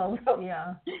 that's close.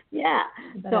 Yeah. Yeah.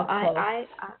 So close.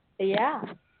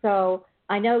 So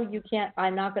I know you can't.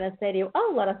 I'm not going to say to you,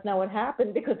 "Oh, let us know what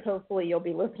happened," because hopefully you'll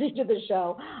be listening to the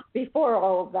show before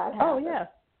all of that happens. Oh yes.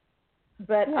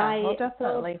 But well,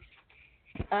 definitely.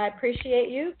 I appreciate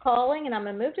you calling, and I'm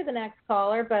going to move to the next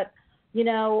caller. But you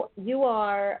know, you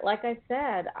are, like I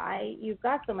said, you've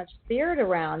got so much spirit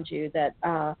around you that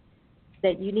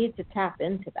you need to tap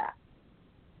into that.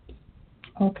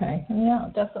 Okay. Yeah,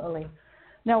 definitely.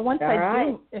 Now,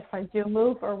 if I do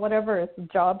move or whatever, is the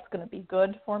job's going to be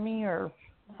good for me or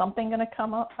something going to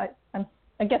come up?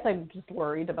 I guess I'm just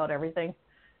worried about everything.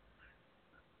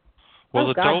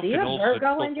 Well, do you have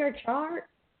Virgo in your chart?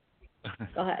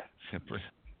 Go ahead.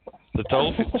 The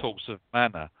dolphin talks of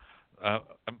manna.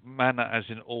 Manna as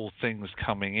in all things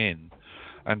coming in.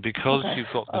 And because you've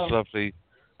got this lovely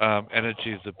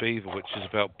energy of the beaver, which is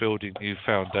about building new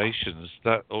foundations,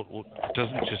 that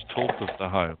doesn't just talk of the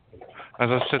home. As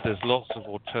I said, there's lots of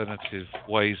alternative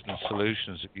ways and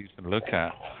solutions that you can look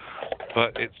at,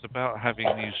 but it's about having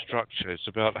new structure. It's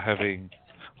about having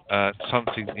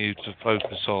something new to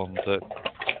focus on that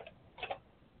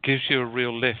gives you a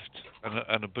real lift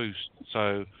and a boost.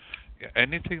 So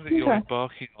anything that you're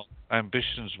embarking on,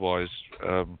 ambitions-wise,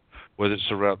 whether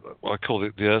it's around, I call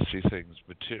it the earthly things,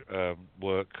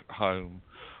 work, home,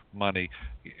 money,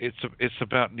 it's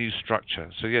about new structure.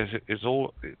 So yes, it's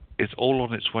all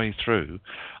on its way through.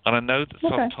 And I know that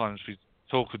sometimes we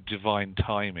talk of divine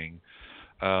timing,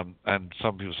 and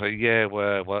some people say, yeah,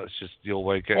 well, it's just your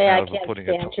way of getting out of putting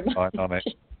a timeline on it,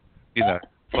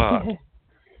 But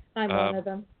I'm one of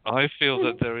them. I feel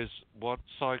that there is one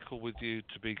cycle with you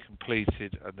to be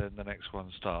completed, and then the next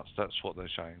one starts. That's what they're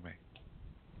showing me.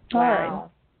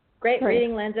 Wow. Great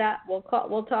reading, Linda. We'll talk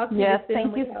to you soon. Yes,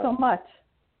 thank you so much.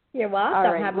 You're welcome.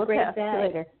 All right, Have a great day. See you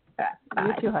later. Bye.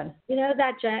 You too, hon. You know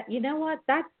that, Jen, you know what?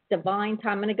 That's divine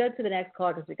time. I'm going to go to the next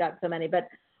call because we got so many. But,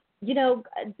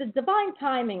 the divine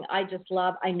timing, I just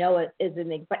love. I know it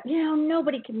isn't, but,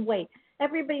 nobody can wait.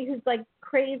 Everybody who's like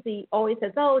crazy always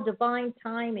says, oh, divine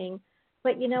timing.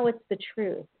 But, it's the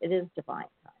truth. It is divine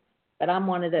timing. But I'm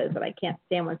one of those that I can't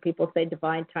stand when people say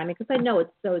divine timing because I know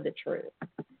it's so the truth.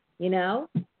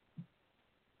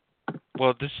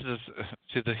 Well, this is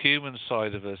the human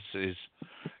side of us is,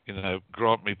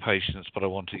 grant me patience, but I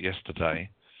want it yesterday.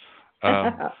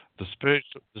 The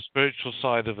spiritual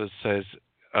side of us says,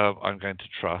 I'm going to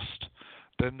trust.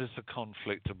 Then there's the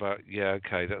conflict about,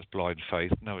 that's blind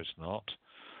faith. No, it's not.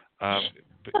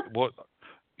 But what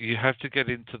you have to get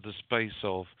into the space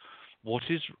of what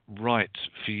is right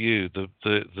for you,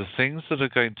 the things that are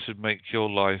going to make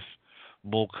your life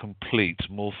more complete,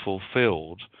 more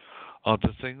fulfilled, are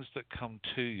the things that come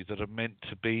to you that are meant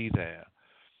to be there.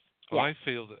 Yeah. I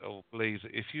feel that, or believe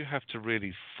that if you have to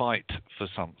really fight for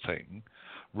something,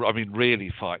 really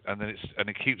fight, and then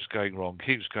it keeps going wrong,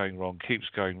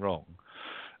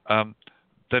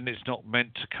 then it's not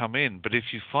meant to come in. But if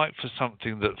you fight for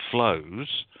something that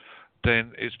flows,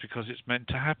 then it's because it's meant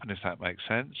to happen, if that makes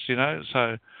sense,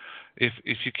 So if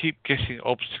you keep getting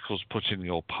obstacles put in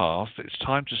your path, it's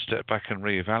time to step back and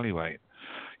reevaluate.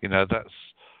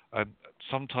 And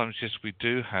sometimes, yes, we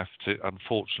do have to,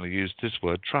 unfortunately, use this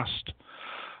word, trust.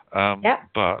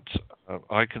 But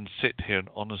I can sit here and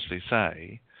honestly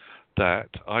say that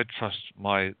I trust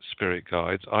my spirit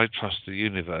guides, I trust the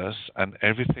universe, and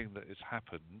everything that has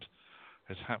happened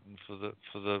for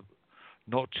the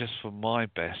not just for my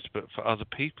best, but for other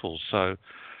people. So,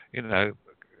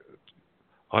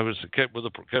 I was get with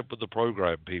the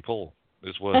program, people.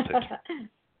 It's worth it.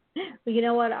 Well, you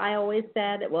know what I always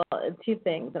said? Well, two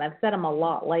things, and I've said them a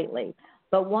lot lately.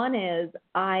 But one is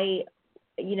the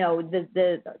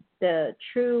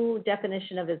true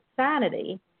definition of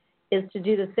insanity is to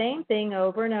do the same thing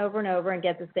over and over and over and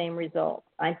get the same result.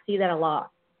 I see that a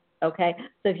lot. Okay,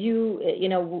 so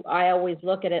if I always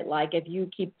look at it like if you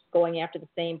keep going after the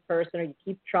same person, or you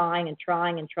keep trying and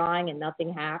trying and trying and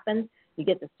nothing happens, you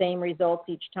get the same results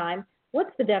each time.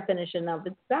 What's the definition of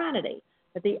insanity?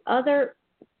 But the other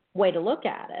way to look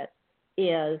at it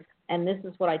is, and this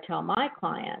is what I tell my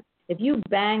clients, if you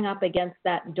bang up against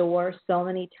that door so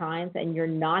many times and you're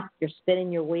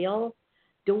spinning your wheels,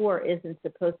 door isn't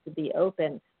supposed to be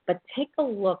open. But take a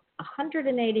look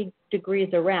 180 degrees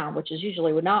around, which is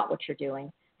usually not what you're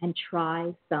doing, and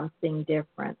try something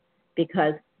different,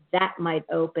 because that might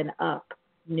open up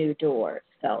new doors.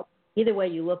 So either way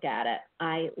you look at it,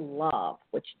 I love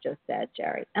what you just said,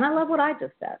 Jerry. And I love what I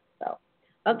just said. So,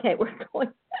 okay, we're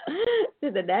going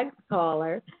to the next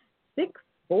caller,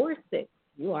 646.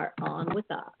 You are on with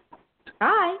us.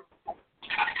 Hi.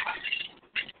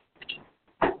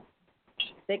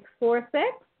 646.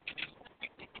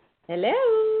 Hello.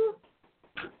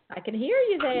 I can hear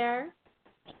you there.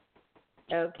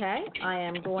 Okay, I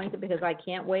am going to, because I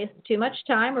can't waste too much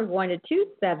time, we're going to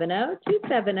 270.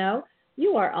 270,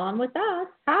 you are on with us.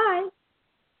 Hi.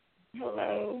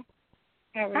 Hello.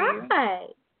 How are you? Hi.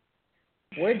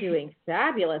 We're doing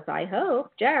fabulous, I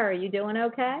hope. Jerry, are you doing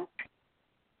okay?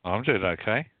 I'm doing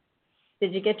okay.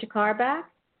 Did you get your car back?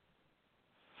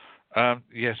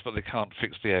 Yes, but they can't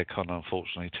fix the aircon,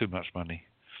 unfortunately. Too much money.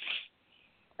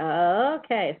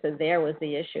 Okay, so there was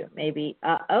the issue. Maybe.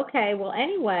 Okay, well,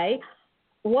 anyway,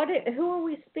 who are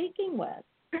we speaking with?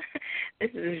 This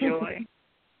is Joy.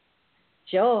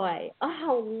 Joy.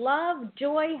 Oh, love,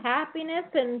 joy, happiness,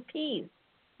 and peace.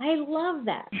 I love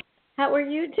that. How are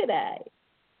you today?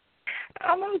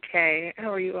 I'm okay.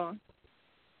 How are you all?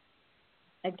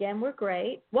 Again, we're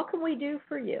great. What can we do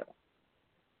for you?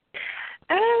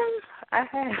 I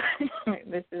have.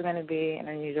 This is going to be an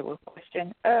unusual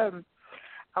question.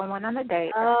 I went on a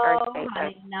date. Oh,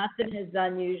 honey, nothing is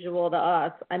unusual to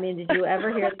us. I mean, did you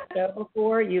ever hear the show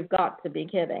before? You've got to be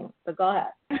kidding. So go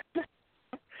ahead.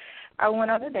 I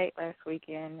went on a date last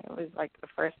weekend. It was like the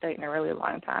first date in a really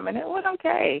long time, and it was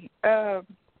okay.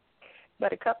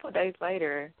 But a couple of days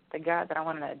later, the guy that I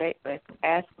went on a date with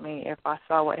asked me if I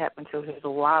saw what happened to his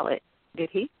wallet. Did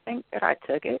he think that I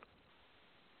took it?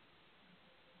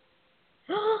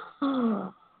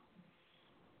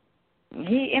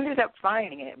 He ended up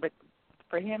finding it, but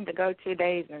for him to go 2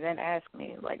 days and then ask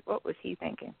me, like, what was he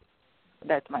thinking?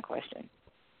 That's my question.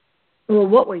 Well,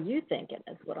 what were you thinking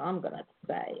is what I'm going to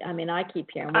say. I mean, I keep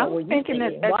hearing, what were you thinking?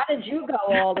 Why did you go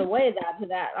all the way to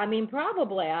that? I mean,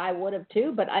 probably I would have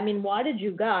too, but I mean, why did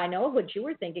you go? I know what you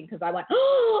were thinking because I went, but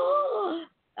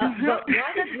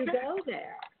why did you go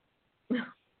there?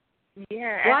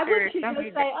 Yeah. Why wouldn't you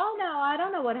just say, oh, no, I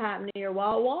don't know what happened to your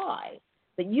wallet? Why?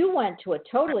 But you went to a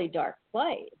totally dark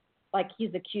place, like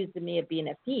he's accusing me of being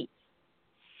a thief.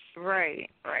 Right.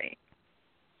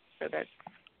 So that's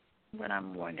what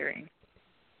I'm wondering.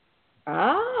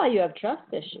 Ah, you have trust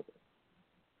issues.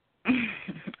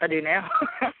 I do now.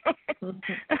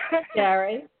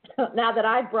 Jerry, now that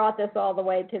I've brought this all the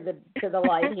way to the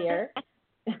light here.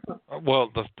 Well,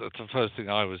 the first thing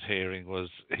I was hearing was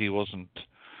he wasn't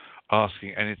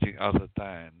asking anything other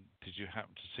than, did you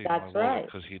happen to see That's my wallet? right.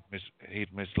 Because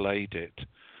he'd mislaid it.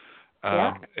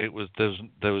 Yeah.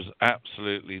 There was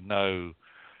absolutely no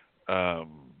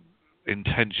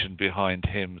intention behind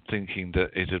him thinking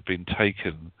that it had been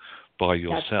taken by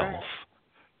yourself.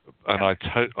 That's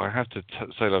right. And I have to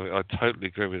say that I totally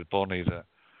agree with Bonnie that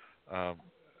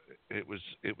it was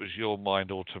your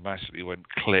mind automatically went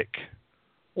click.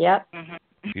 Yep.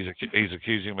 Mm-hmm. He's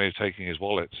accusing me of taking his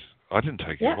wallet. I didn't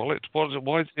take his wallet.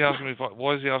 Why is he asking me if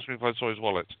I saw his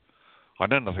wallet? I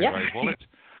know nothing about his wallet.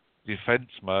 Defense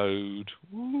mode.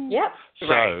 Ooh. Yep.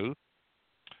 So,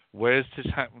 where's this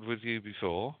happened with you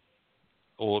before?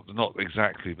 Or not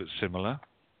exactly, but similar?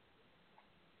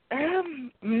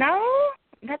 No,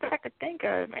 not that I could think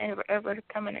of ever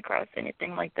coming across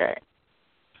anything like that.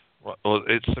 Well,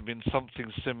 it's been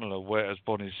something similar where, as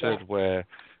Bonnie said, where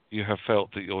you have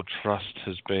felt that your trust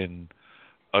has been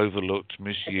overlooked,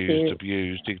 misused,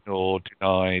 abused, ignored,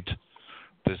 denied.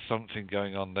 There's something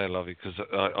going on there, lovey, because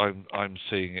I'm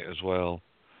seeing it as well.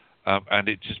 And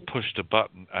it just pushed a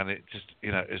button, and it just,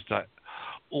 it's that,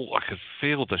 I could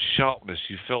feel the sharpness.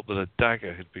 You felt that a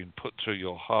dagger had been put through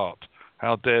your heart.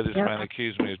 How dare this man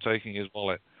accuse me of taking his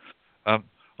wallet? I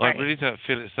really don't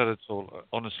feel it's that at all.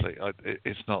 Honestly,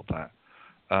 it's not that.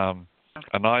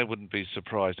 And I wouldn't be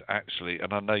surprised, actually,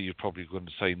 and I know you're probably going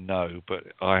to say no, but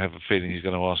I have a feeling he's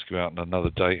going to ask you out on another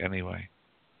date anyway.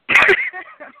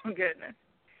 Oh, goodness.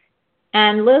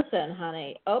 And listen,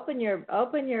 honey, open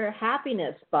your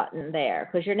happiness button there,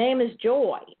 because your name is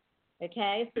Joy.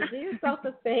 Okay? So do yourself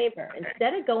a favor.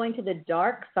 Instead of going to the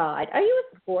dark side, are you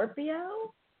a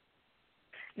Scorpio?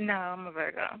 No, I'm a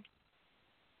Virgo.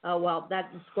 Oh, well,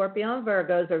 that Scorpio and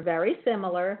Virgos are very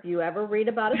similar if you ever read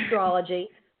about astrology.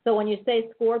 So when you say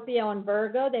Scorpio and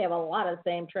Virgo, they have a lot of the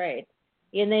same traits.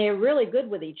 And they are really good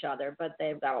with each other, but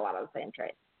they've got a lot of the same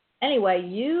traits. Anyway,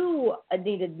 you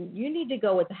need to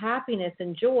go with happiness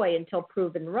and joy until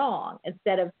proven wrong,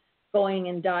 instead of going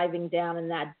and diving down in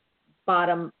that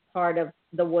bottom part of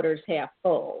the water's half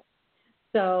full.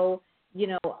 So,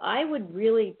 I would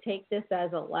really take this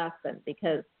as a lesson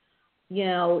because,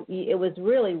 it was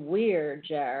really weird,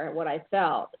 Jer, what I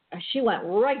felt. She went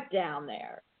right down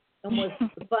there. And what's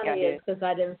funny is because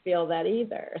I didn't feel that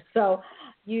either. So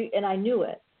and I knew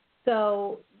it.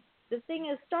 So the thing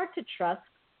is, start to trust.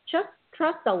 Just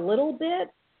trust a little bit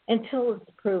until it's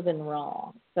proven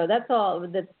wrong. So that's all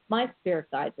that my spirit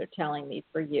guides are telling me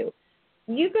for you.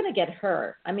 You're going to get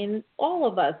hurt. I mean, all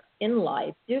of us in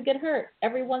life do get hurt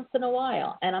every once in a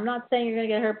while. And I'm not saying you're going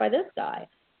to get hurt by this guy.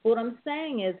 What I'm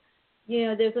saying is,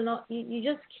 you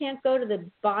just can't go to the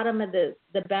bottom of the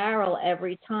barrel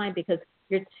every time because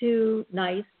you're too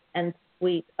nice and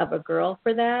sweet of a girl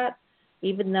for that,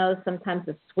 even though sometimes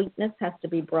the sweetness has to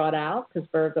be brought out, because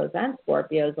Virgos and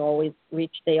Scorpios always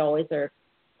are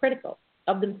critical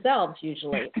of themselves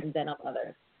usually and then of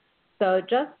others. So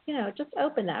just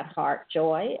open that heart,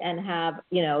 Joy, and have,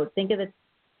 think of the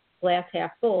glass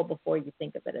half full before you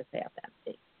think of it as half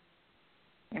empty.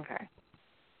 Okay.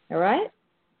 All right?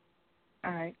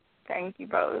 All right. Thank you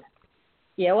both.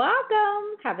 You're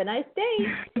welcome. Have a nice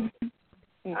day.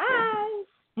 Bye.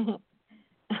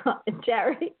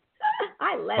 Jerry,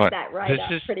 I led that right up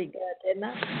pretty good, didn't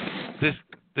I?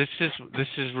 This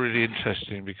is really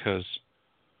interesting because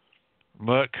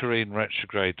Mercury in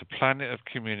retrograde, the planet of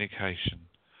communication,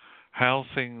 how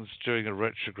things during a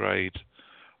retrograde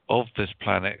of this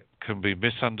planet can be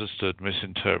misunderstood,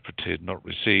 misinterpreted, not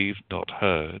received, not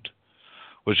heard,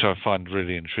 which I find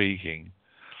really intriguing.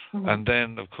 Mm-hmm. And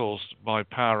then, of course, my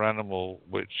power animal,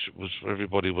 which was for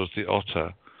everybody, was the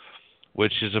otter,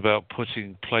 which is about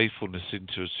putting playfulness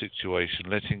into a situation,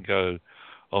 letting go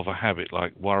of a habit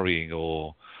like worrying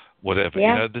or whatever.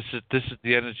 Yeah. You know, this is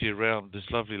the energy around this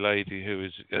lovely lady who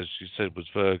is, as you said, was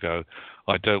Virgo.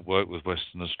 I don't work with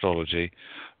Western astrology,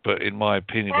 but in my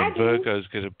opinion, when Virgo's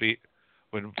going to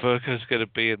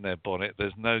be in their bonnet,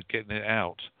 there's no getting it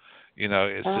out. You know,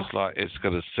 it's just like it's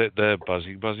going to sit there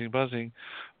buzzing.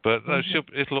 But no,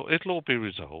 it'll all be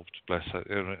resolved. Bless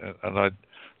her. And I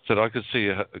said I could see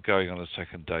her going on a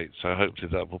second date, so hopefully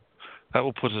that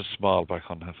will put a smile back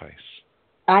on her face.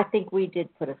 I think we did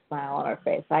put a smile on her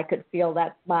face. I could feel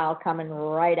that smile coming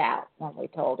right out when we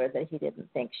told her that he didn't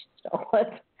think she stole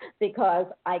it, because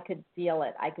I could feel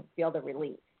it. I could feel the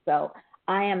relief. So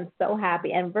I am so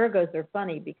happy. And Virgos are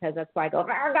funny because that's why I go,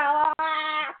 Virgo!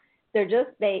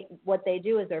 What they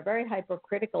do is they're very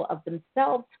hypercritical of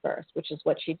themselves first, which is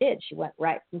what she did. She went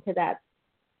right into that,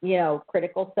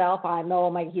 critical self. I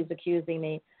know he's accusing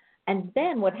me. And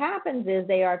then what happens is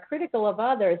they are critical of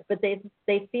others, but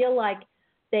they feel like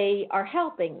they are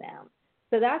helping them.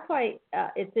 So that's why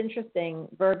it's interesting.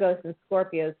 Virgos and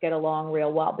Scorpios get along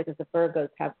real well, because the Virgos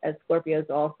as Scorpios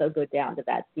also go down to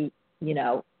that deep,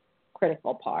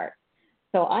 critical part.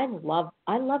 So I love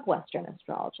Western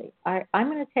astrology. I'm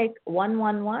going to take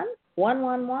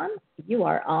 111. You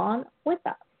are on with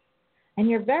us. And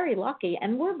you're very lucky,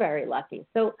 and we're very lucky.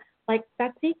 So,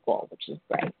 that's equal, which is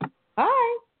great.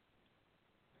 Hi.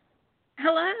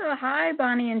 Hello. Hi,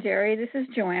 Bonnie and Jerry. This is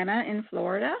Joanna in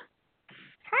Florida.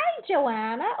 Hi,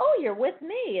 Joanna. Oh, you're with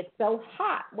me. It's so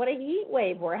hot. What a heat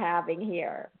wave we're having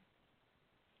here.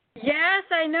 Yes,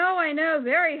 I know.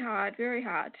 Very hot.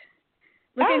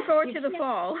 Looking forward to the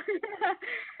fall.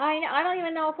 I don't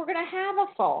even know if we're going to have a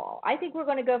fall. I think we're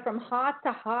going to go from hot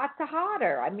to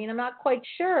hotter. I mean, I'm not quite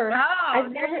sure. Oh,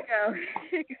 there you go.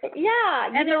 Yeah.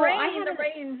 And the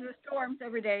rains, the storms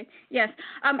every day. Yes.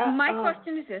 My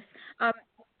question is this.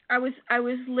 I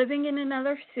was living in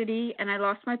another city, and I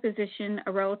lost my position.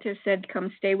 A relative said, come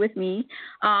stay with me.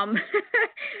 Oh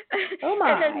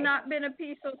my. It has not been a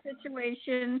peaceful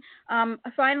situation.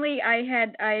 Finally,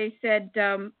 I said,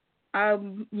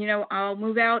 I'll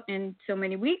move out in so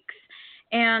many weeks,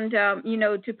 and,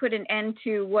 to put an end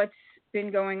to what's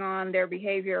been going on, their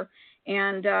behavior.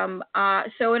 And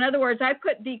so in other words, I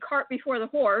put the cart before the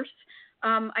horse.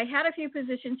 I had a few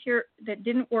positions here that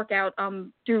didn't work out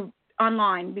through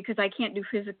online, because I can't do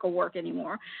physical work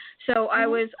anymore. So I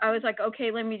was like,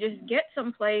 okay, let me just get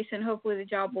someplace and hopefully the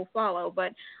job will follow.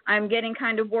 But I'm getting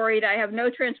kind of worried. I have no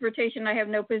transportation. I have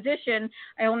no position.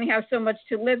 I only have so much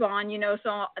to live on,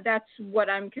 so that's what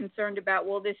I'm concerned about.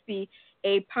 Will this be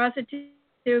a positive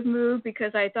move?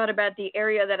 Because I thought about the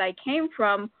area that I came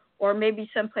from, or maybe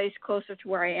someplace closer to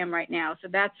where I am right now. So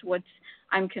that's what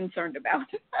I'm concerned about.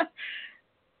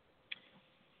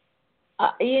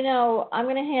 I'm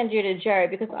going to hand you to Jerry,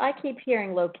 because I keep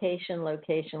hearing location.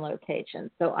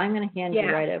 So I'm going to hand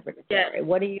you right over to Jerry. Yes.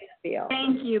 What do you feel?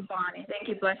 Thank you, Bonnie. Thank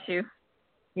you. Bless you.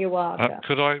 You're welcome.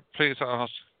 Could I please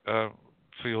ask for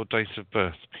your date of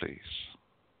birth, please?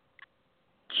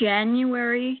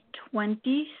 January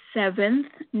 27th,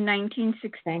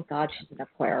 1960. Thank God she's an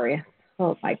Aquarius.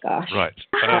 Oh, my gosh. Right.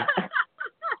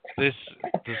 The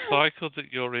cycle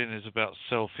that you're in is about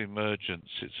self-emergence.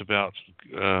 It's about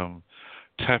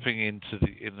tapping into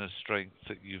the inner strength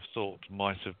that you've thought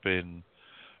might have been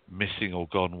missing or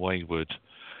gone wayward.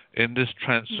 In this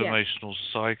transformational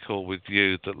cycle with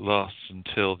you that lasts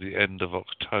until the end of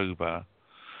October,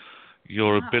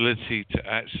 your ability to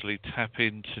actually tap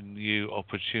into new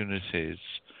opportunities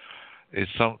is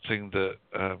something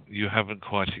that you haven't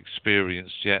quite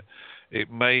experienced yet.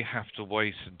 It may have to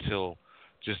wait until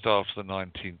just after the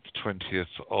 19th, 20th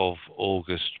of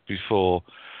August before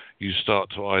you start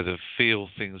to either feel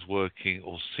things working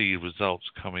or see results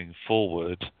coming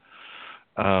forward.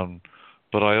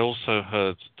 But I also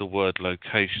heard the word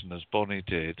location, as Bonnie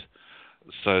did,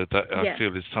 so that I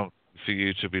feel is something for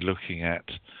you to be looking at.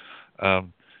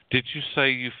 Did you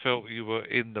say you felt you were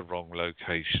in the wrong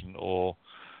location, or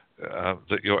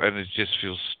that your energy just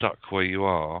feels stuck where you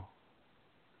are?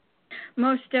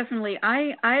 Most definitely.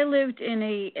 I lived in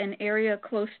an area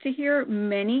close to here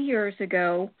many years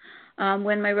ago.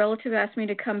 When my relative asked me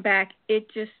to come back, it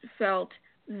just felt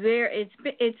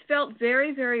it's felt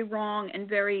very, very wrong and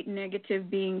very negative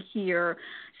being here.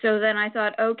 So then I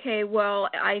thought, okay, well,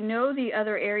 I know the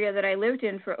other area that I lived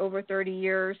in for over 30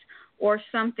 years, or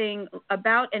something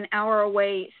about an hour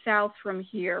away south from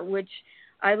here, which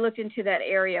I looked into that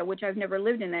area, which I've never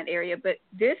lived in that area, but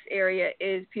this area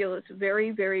feels very,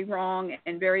 very wrong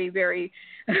and very, very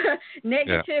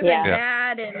negative and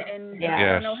bad, and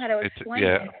I don't know how to explain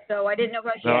it. So I didn't know if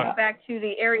I should go back to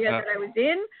the area that I was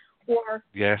in, or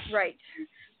right.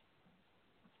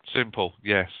 Simple,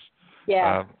 yes.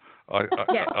 Yeah.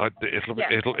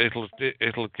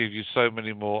 It'll give you so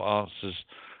many more answers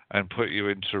and put you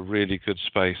into a really good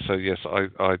space. So yes,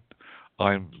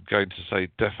 I'm going to say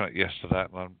definite yes to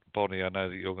that. And Bonnie, I know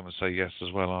that you're going to say yes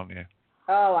as well, aren't you?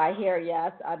 Oh, I hear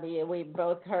yes. I mean, we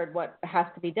both heard what has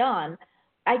to be done.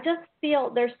 I just feel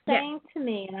they're saying to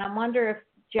me, and I wonder if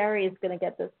Jerry is going to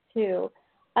get this too,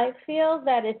 I feel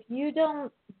that if you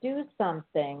don't do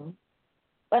something,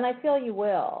 and I feel you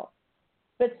will,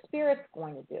 but Spirit's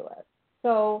going to do it.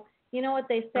 So, you know what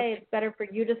they say, it's better for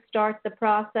you to start the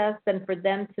process than for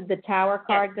them the Tower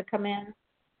card to come in.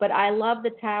 But I love the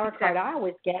Tower card. I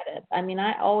always get it. I mean,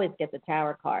 I always get the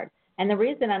Tower card. And the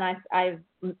reason, and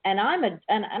I'm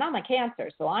a Cancer,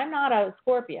 so I'm not a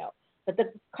Scorpio. But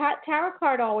the Tower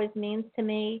card always means to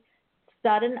me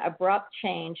sudden, abrupt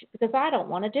change, because I don't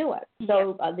want to do it.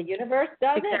 So the universe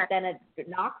does it, then it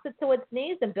knocks it to its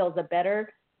knees and builds a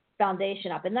better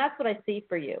foundation up. And that's what I see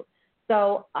for you.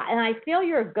 So, and I feel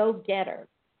you're a go-getter.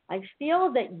 I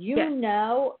feel that you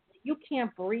know you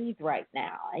can't breathe right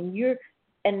now,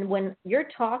 and when you're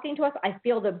talking to us, I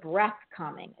feel the breath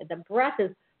coming. The breath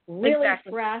is really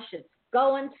fresh. It's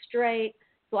going straight.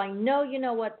 So I know you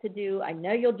know what to do. I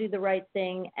know you'll do the right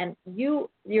thing. And your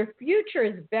future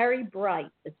is very bright,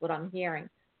 is what I'm hearing.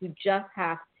 You just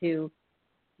have to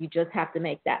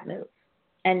make that move.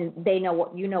 And they know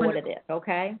what it is,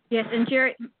 okay? Yes, and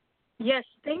Jerry, yes,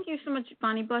 thank you so much,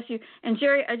 Bonnie. Bless you. And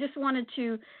Jerry, I just wanted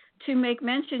to make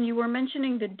mention, you were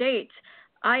mentioning the dates.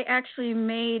 I actually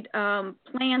made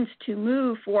plans to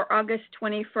move for August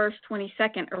 21st,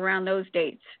 22nd, around those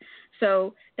dates.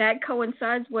 So that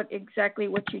coincides exactly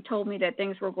what you told me, that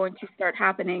things were going to start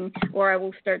happening, or I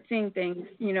will start seeing things,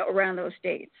 around those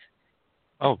dates.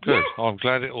 Oh, good. Yes. Oh, I'm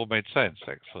glad it all made sense.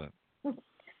 Excellent.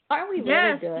 Aren't we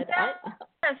really good?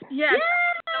 Yes.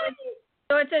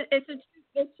 So it's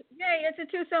a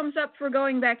 2 thumbs up for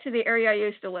going back to the area I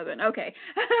used to live in. Okay.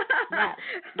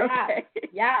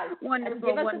 Yes. Wonderful.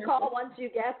 Give us a call once you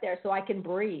get there so I can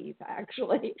breathe,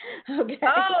 actually. Okay.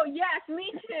 Oh, yes,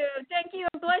 me too. Thank you.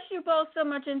 Bless you both so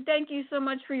much, and thank you so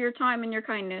much for your time and your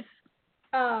kindness.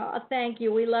 Oh, thank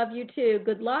you. We love you too.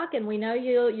 Good luck, and we know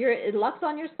luck's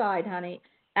on your side, honey.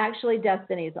 Actually,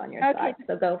 destany's on your side,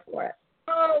 so go for it.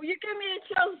 Oh, you give me the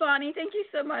chills, Bonnie. Thank you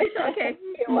so much. Okay.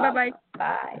 Bye-bye.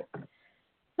 Bye.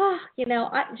 Oh,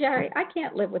 Jerry, I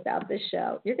can't live without this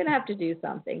show. You're going to have to do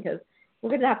something, because we're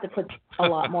going to have to put a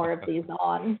lot more of these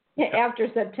on after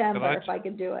September if I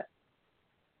can do it.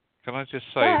 Can I just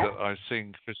say that I've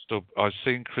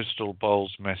seen Crystal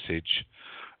Bowles' message.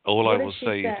 All I will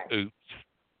say is oops.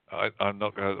 I'm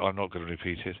not going to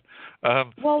repeat it.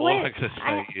 All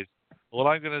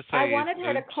I'm going to say I is wanted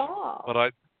her oops, to call.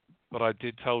 But I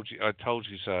told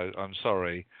you so. I'm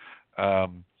sorry.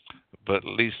 But at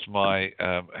least my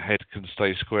head can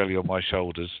stay squarely on my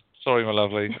shoulders. Sorry, my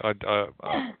lovely.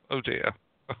 Oh dear.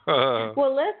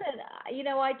 Well, listen,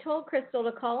 I told Crystal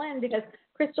to call in because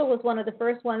Crystal was one of the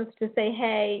first ones to say,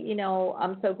 hey,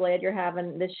 I'm so glad you're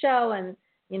having this show. And,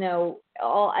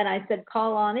 and I said,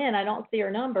 call on in. I don't see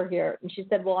her number here. And she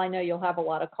said, well, I know you'll have a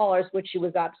lot of callers, which she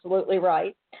was absolutely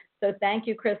right. So thank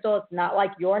you, Crystal. It's not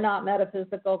like you're not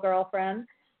metaphysical, girlfriend.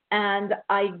 And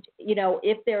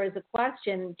if there is a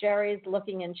question, Jerry's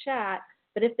looking in chat,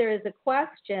 but if there is a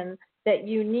question that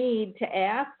you need to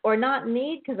ask, or not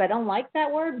need, because I don't like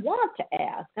that word, want to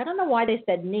ask. I don't know why they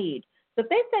said need. So if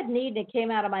they said need and it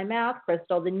came out of my mouth,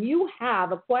 Crystal, then you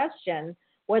have a question,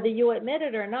 whether you admit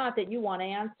it or not, that you want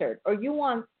answered, or you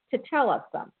want to tell us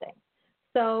something.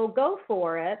 So go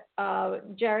for it.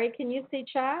 Jerry, can you see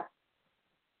chat?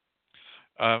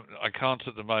 I can't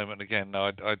at the moment. Again,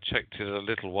 no, I checked it a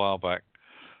little while back,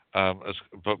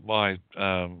 but my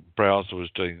browser was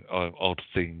doing odd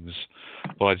things.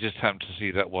 But I just happened to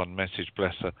see that one message.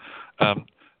 Bless her.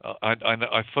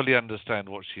 I fully understand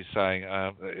what she's saying.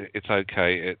 It's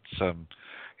okay.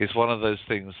 It's one of those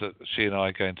things that she and I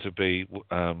are going to be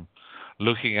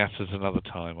looking at another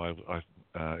time.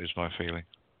 Is my feeling.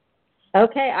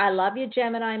 Okay, I love you,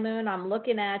 Gemini Moon. I'm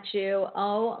looking at you.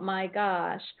 Oh my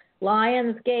gosh.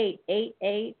 Lionsgate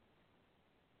 88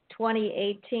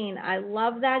 2018. I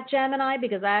love that, Gemini,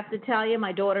 because I have to tell you,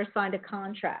 my daughter signed a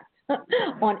contract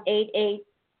on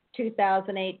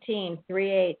 8/8/2018,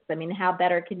 3/8. I mean, how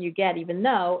better can you get, even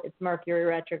though it's Mercury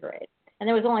retrograde? And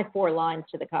there was only 4 lines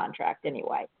to the contract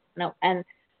anyway. No, and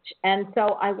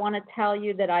so I want to tell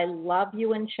you that I love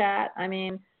you in chat. I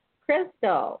mean,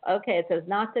 Crystal, okay, it says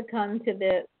not to come to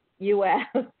the U.S.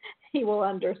 He will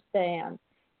understand.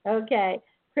 Okay,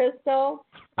 Crystal,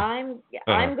 I'm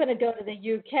going to go to the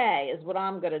UK is what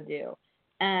I'm going to do,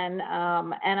 and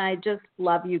I just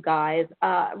love you guys.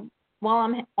 While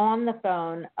I'm on the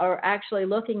phone or actually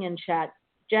looking in chat,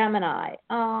 Gemini,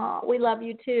 we love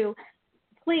you too.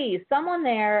 Please, someone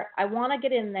there, I want to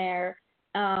get in there.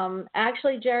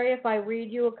 Actually, Jerry, if I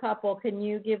read you a couple, can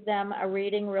you give them a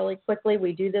reading really quickly?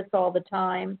 We do this all the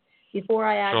time. Before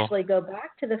I actually go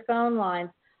back to the phone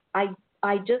lines, I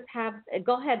just have,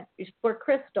 go ahead, for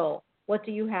Crystal, what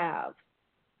do you have?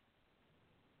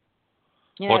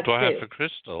 What do I have for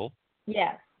Crystal?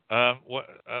 Yes.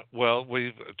 Well,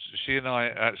 she and I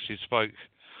actually spoke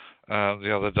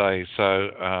the other day,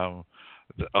 so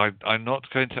I'm not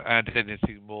going to add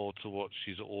anything more to what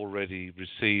she's already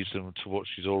received and to what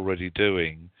she's already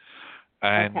doing.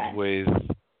 And with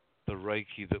the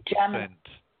Reiki that was sent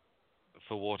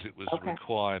for what it was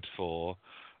required for,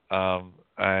 and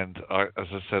as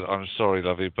I said, I'm sorry,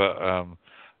 lovey, but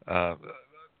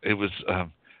it was,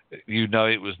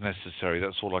 it was necessary.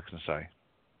 That's all I can say.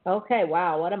 Okay,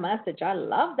 wow, what a message. I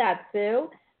love that, Sue.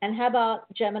 And how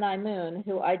about Gemini Moon,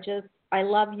 who I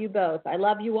love you both. I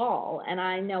love you all. And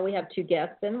I know we have 2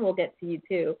 guests, and we'll get to you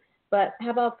too. But how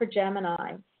about for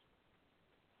Gemini?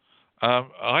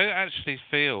 I actually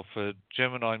feel for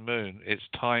Gemini Moon, it's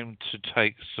time to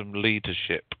take some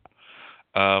leadership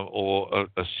or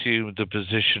assume the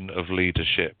position of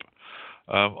leadership.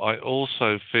 I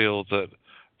also feel that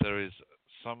there is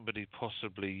somebody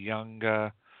possibly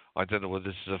younger, I don't know whether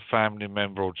this is a family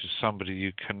member or just somebody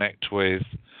you connect with,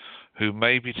 who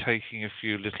may be taking a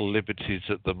few little liberties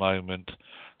at the moment.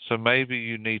 So maybe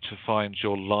you need to find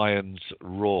your lion's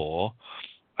roar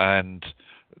and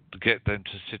get them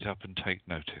to sit up and take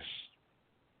notice.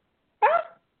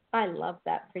 I love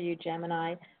that for you,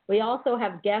 Gemini. We also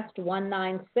have guest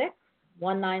 196.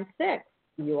 196,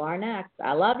 you are next.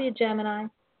 I love you, Gemini.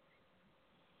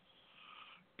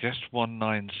 Guest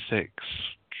 196.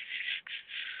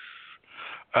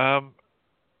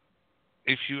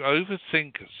 If you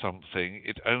overthink something,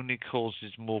 it only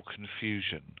causes more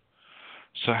confusion.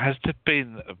 So has there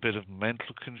been a bit of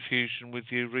mental confusion with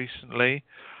you recently?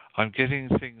 I'm getting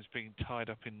things being tied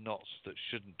up in knots that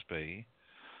shouldn't be.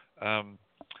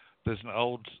 There's an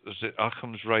old,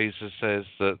 Occam's razor says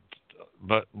that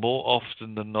but more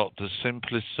often than not, the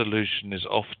simplest solution is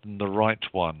often the right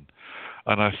one.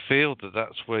 And I feel that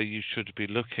that's where you should be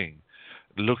looking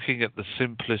at the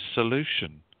simplest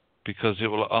solution, because it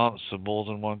will answer more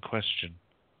than one question.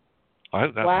 I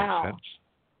hope that makes sense.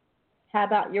 How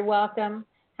about, you're welcome.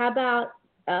 How about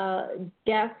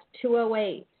guest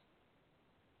 208?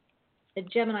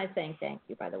 Gemini saying thank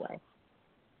you, by the way.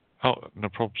 Oh, no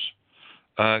problems.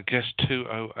 Guest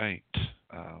 208.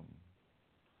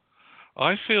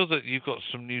 I feel that you've got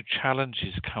some new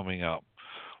challenges coming up,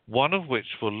 one of which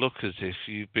will look as if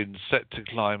you've been set to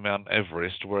climb Mount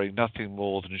Everest wearing nothing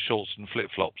more than shorts and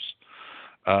flip-flops.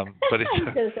 But I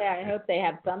was going to say, I hope they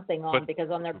have something on,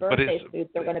 because on their birthday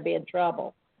suits they're going to be in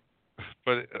trouble.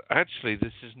 But actually,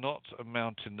 this is not a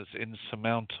mountain that's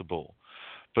insurmountable,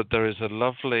 but there is a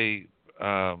lovely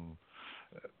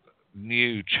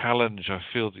new challenge I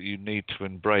feel that you need to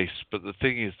embrace. But the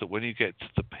thing is that when you get to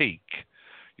the peak,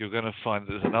 you're going to find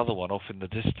there's another one off in the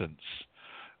distance.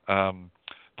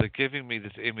 They're giving me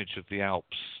this image of the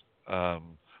Alps,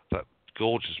 that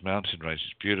gorgeous mountain range.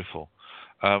 It's beautiful.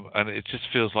 And it just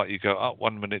feels like you go up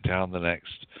 1 minute, down the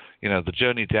next. You know, the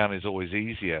journey down is always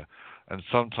easier. And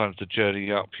sometimes the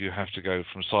journey up, you have to go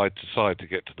from side to side to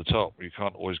get to the top. You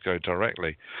can't always go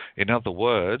directly. In other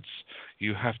words,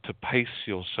 you have to pace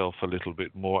yourself a little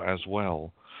bit more as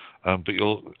well. But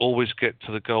you'll always get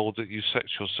to the goal that you set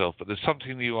yourself. But there's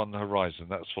something new on the horizon.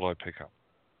 That's what I pick up.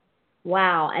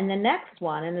 Wow. And the next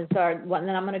one, and it's our one,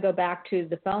 then I'm going to go back to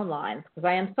the phone lines, because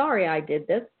I am sorry I did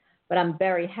this, but I'm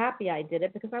very happy I did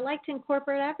it, because I like to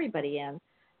incorporate everybody in.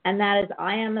 And that is,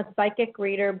 I am a psychic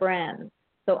reader, Bren.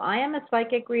 So I am a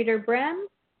psychic reader, Bren.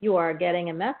 You are getting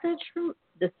a message from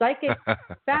the psychic,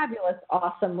 fabulous,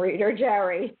 awesome reader,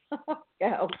 Jerry.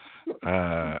 Go.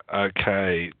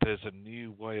 Okay. There's a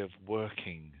new way of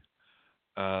working.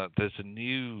 There's a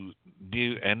new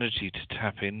energy to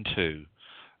tap into.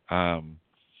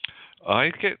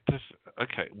 I get this.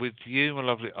 Okay, with you, my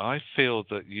lovely, I feel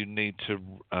that you need to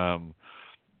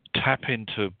tap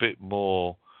into a bit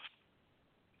more.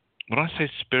 When I say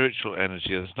spiritual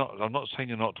energy, I'm not saying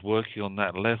you're not working on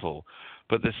that level,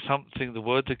 but there's something, the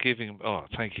word they're giving, oh,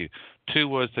 thank you, 2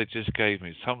 words they just gave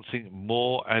me, something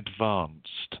more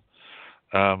advanced.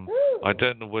 I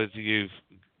don't know whether you've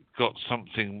got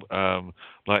something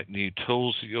like new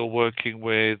tools that you're working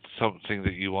with, something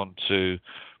that you want to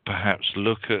perhaps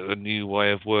look at a new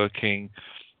way of working,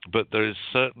 but there is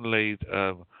certainly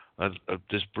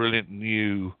this brilliant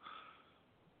new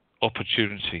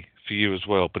opportunity for you as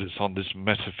well, but it's on this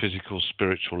metaphysical,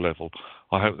 spiritual level.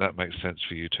 I hope that makes sense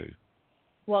for you too.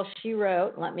 Well, she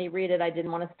wrote, let me read it. I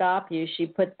didn't want to stop you. She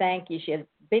put thank you. She had a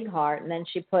big heart, and then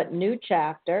she put new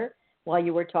chapter while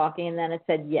you were talking, and then it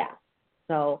said yes.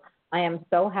 So I am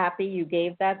so happy you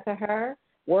gave that to her.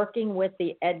 Working with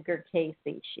the Edgar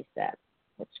Casey, she said,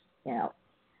 which, I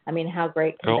mean, how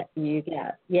great can that you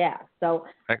get? Yeah. So,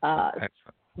 excellent.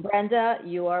 Brenda,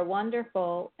 you are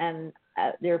wonderful, and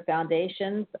your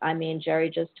foundations, I mean, Jerry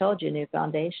just told you new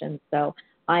foundations. So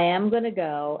I am going to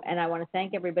go, and I want to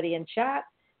thank everybody in chat.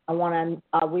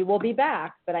 We will be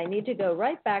back, but I need to go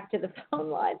right back to the phone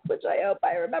lines, which I hope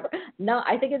I remember. No,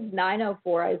 I think it's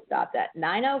 904 I stopped at.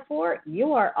 904,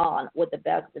 you are on with the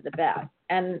best of the best.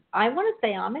 And I want to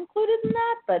say I'm included in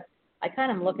that, but I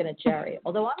kind of am looking at Jerry,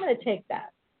 although I'm going to take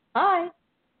that. Hi.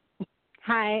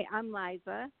 Hi, I'm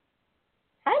Liza.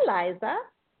 Hi, Liza.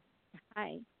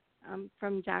 Hi. I'm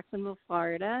from Jacksonville,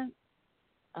 Florida.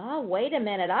 Oh, wait a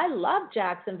minute. I love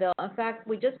Jacksonville. In fact,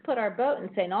 we just put our boat in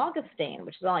St. Augustine,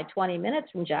 which is only 20 minutes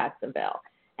from Jacksonville.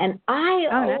 And I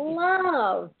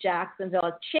love Jacksonville.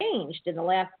 It's changed in the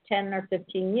last 10 or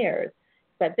 15 years.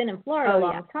 So I've been in Florida a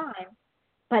long time.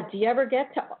 But do you ever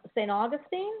get to St.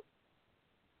 Augustine?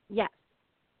 Yes.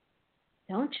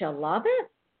 Don't you love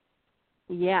it?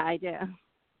 Yeah, I do.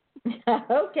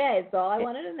 Okay, that's all I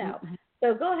wanted to know.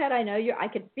 So go ahead. I know I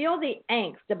could feel the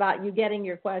angst about you getting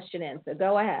your question in. So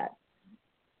go ahead.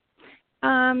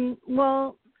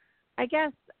 Well, I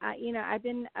guess I've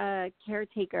been a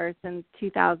caretaker since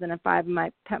 2005.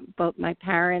 Both my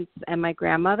parents and my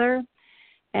grandmother,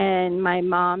 and my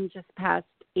mom just passed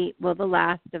the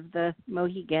last of the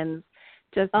Mohicans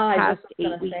just passed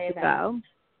 8 weeks ago.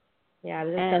 Yeah, I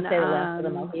was just going to say the last of the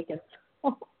Mohicans.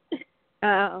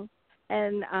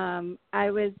 And I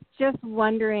was just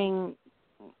wondering.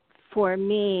 For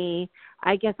me,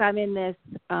 I guess I'm in this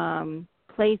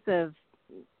place of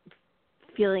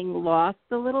feeling lost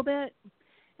a little bit,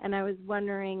 and I was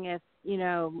wondering if,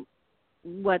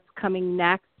 what's coming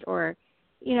next, or,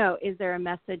 is there a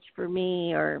message for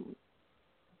me, or,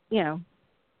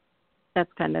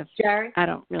 that's kind of, Jerry? I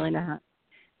don't really know how.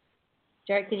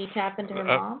 Jerry, can you tap into her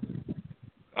mom?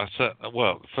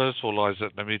 Well, first of all, Liza,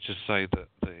 let me just say that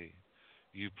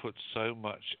you put so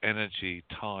much energy,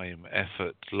 time,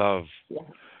 effort, love,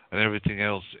 and everything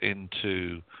else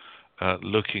into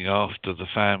looking after the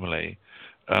family.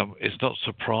 It's not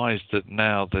surprised that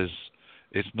now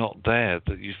it's not there,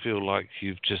 that you feel like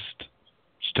you've just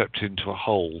stepped into a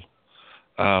hole.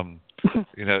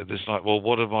 It's like, well,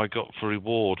 what have I got for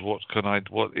reward? What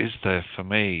is there for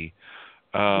me?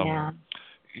 I've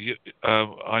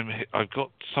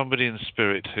got somebody in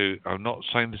spirit who, I'm not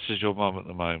saying this is your mum at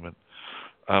the moment,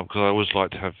 because I always like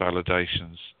to have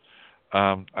validations.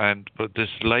 But this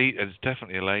lady, and it's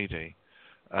definitely a lady,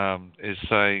 is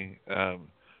saying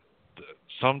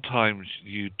sometimes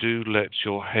you do let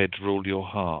your head rule your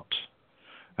heart.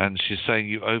 And she's saying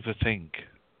you overthink.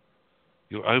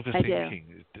 You're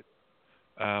overthinking.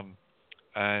 I do.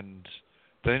 And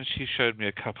then she showed me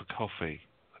a cup of coffee.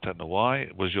 I don't know why.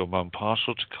 Was your mum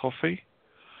partial to coffee?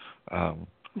 Why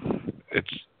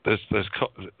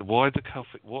the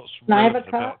coffee? What's relevant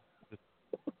about?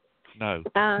 No.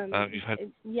 You've had.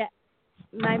 Yeah,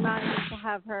 my mom used to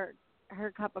have her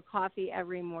cup of coffee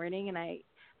every morning, and I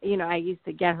used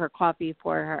to get her coffee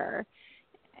for her,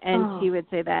 and she would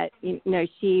say that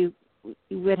she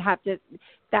would have to.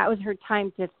 That was her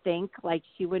time to think. Like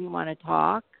she wouldn't want to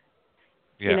talk.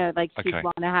 Yeah. Like she'd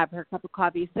want to have her cup of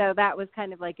coffee. So that was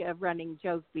kind of like a running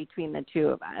joke between the two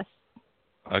of us.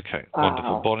 Okay,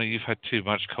 wonderful. Bonnie, you've had too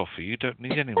much coffee. You don't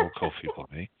need any more coffee,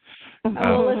 Bonnie.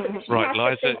 Listen, she right, has to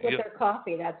Liza, think with her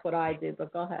coffee. That's what I do,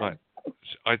 but go ahead. Right.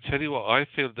 I tell you what, I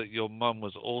feel that your mum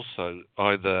was also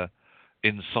either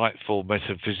insightful,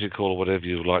 metaphysical, or whatever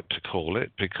you like to call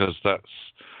it, because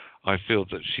I feel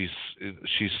that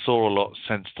she saw a lot,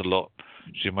 sensed a lot.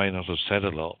 She may not have said a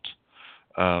lot.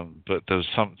 But there was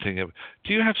something.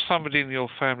 Do you have somebody in your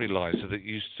family, Liza, that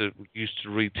used to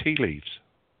read tea leaves?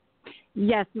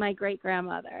 Yes, my great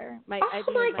grandmother. I've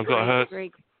got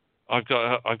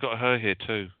her here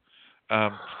too,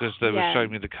 because they were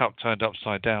showing me the cup turned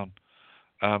upside down.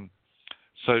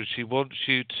 So she wants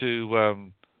you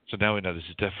to. So now we know this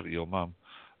is definitely your mum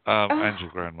and your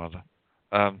grandmother.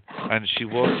 And she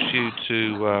wants you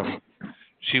to.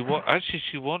 She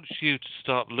wants you to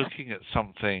start looking at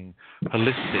something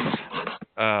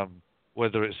holistic,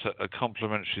 whether it's a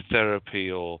complementary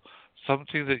therapy or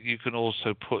something that you can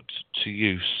also put to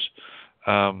use.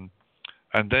 And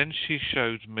then she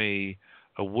showed me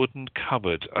a wooden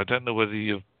cupboard. I don't know whether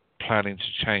you're planning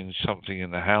to change something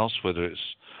in the house, whether it's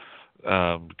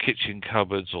kitchen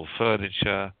cupboards or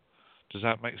furniture. Does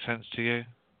that make sense to you?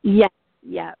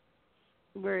 Yeah.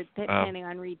 We're planning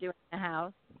on redoing the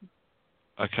house.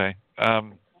 Okay.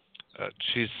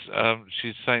 She's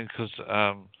saying because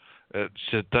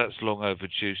she said that's long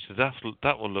overdue. So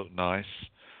that will look nice.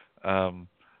 And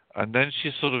then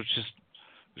she sort of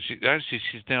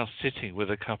she's now sitting with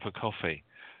a cup of coffee.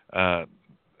 That's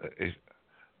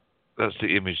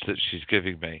the image that she's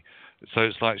giving me. So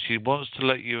it's like she wants to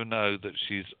let you know that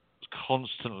she's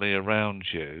constantly around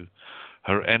you.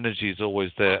 Her energy is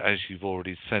always there, as you've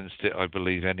already sensed it, I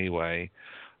believe, anyway.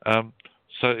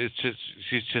 So it's just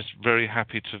she's just very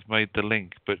happy to have made the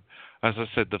link. But as I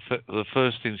said, the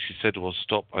first thing she said was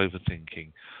stop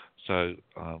overthinking. So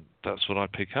that's what I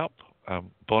pick up.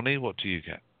 Bonnie, what do you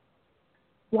get?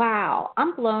 Wow,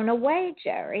 I'm blown away,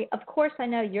 Jerry. Of course, I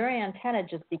know your antenna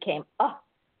just became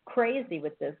crazy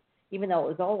with this, even though it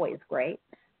was always great.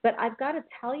 But I've got to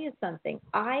tell you something.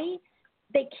 I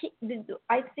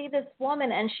see this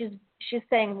woman, and she's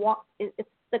saying it's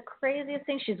the craziest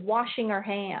thing. She's washing her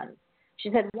hands. She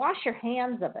said, "Wash your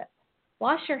hands of it.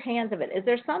 Wash your hands of it." Is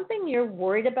there something you're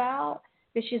worried about?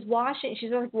 Because she's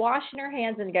like washing her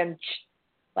hands and going,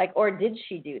 like, or did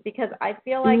she do? Because I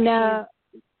feel like no.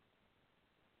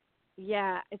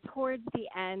 Yeah, towards the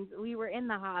end, we were in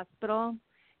the hospital,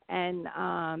 and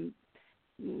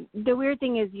the weird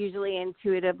thing is usually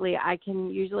intuitively I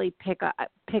can usually pick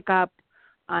up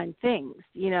on things,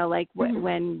 like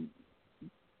when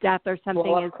death or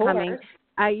something is coming.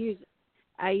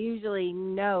 I usually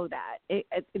know that.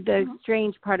 The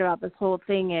strange part about this whole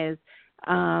thing is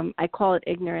I call it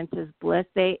ignorance is bliss.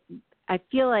 I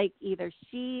feel like either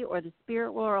she or the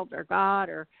spirit world or God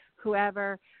or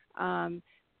whoever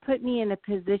put me in a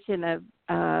position of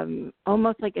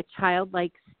almost like a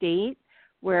childlike state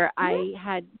where I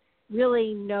had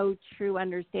really no true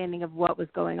understanding of what was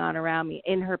going on around me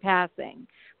in her passing.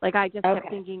 Like I just kept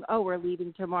thinking, we're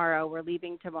leaving tomorrow.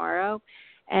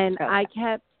 And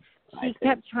she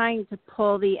kept trying to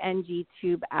pull the NG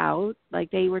tube out. Like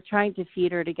they were trying to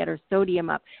feed her to get her sodium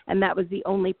up. And that was the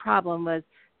only problem, was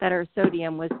that her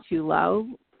sodium was too low.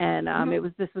 And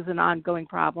this was an ongoing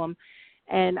problem.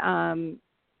 And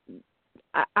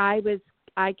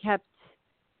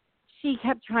she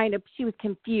kept trying to, she was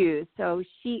confused. So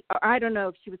I don't know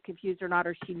if she was confused or not,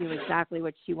 or she knew exactly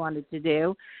what she wanted to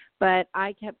do, but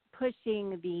I kept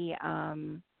pushing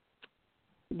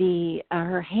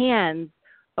her hands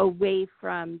away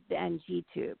from the NG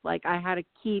tube. Like I had to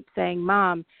keep saying,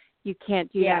 "Mom, you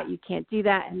can't do that. You can't do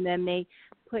that." And then they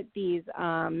put these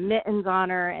mittens on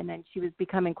her, and then she was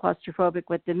becoming claustrophobic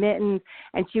with the mittens,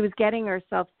 and she was getting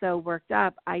herself so worked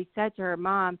up. I said to her,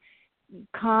 "Mom,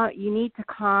 you need to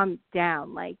calm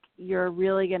down. Like you're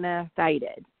really gonna fight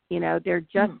it. They're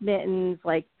just mittens."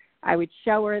 Like I would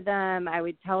show her them. I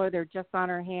would tell her they're just on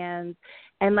her hands,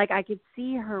 and like I could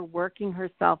see her working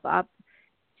herself up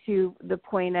to the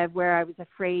point of where I was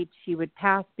afraid she would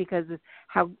pass because of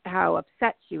how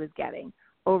upset she was getting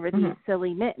over these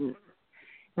silly mittens.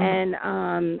 And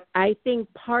I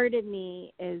think part of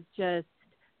me is just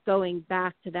going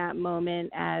back to that moment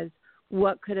as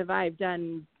what could have I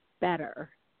done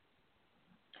better?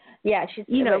 Yeah, she's.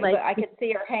 Like I could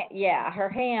see her hand. Yeah, her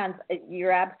hands.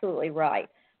 You're absolutely right.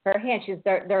 Her hands.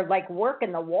 They're like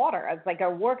working the water. It's like they're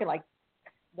working like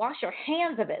wash your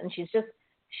hands of it, and she's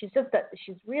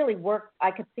really worked.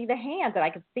 I could see the hands and I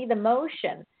could see the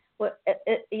motion. But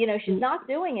she's not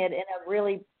doing it in a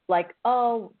really like,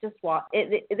 just wash.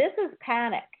 This is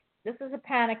panic. This is a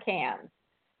panic hands.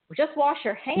 Just wash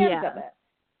your hands of it.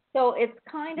 So it's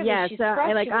kind of she's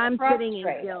frustrated. I'm sitting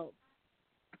in guilt.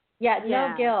 Yeah,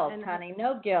 no guilt, honey,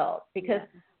 no guilt, because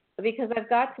I've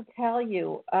got to tell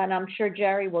you, and I'm sure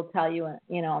Jerry will tell you,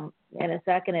 in a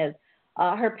second, is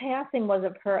her passing was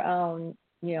of her own,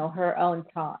 her own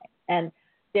time, and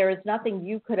there is nothing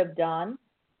you could have done,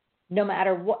 no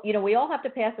matter what. We all have to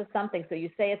pass with something. So you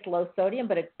say it's low sodium,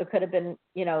 but it could have been,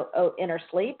 in her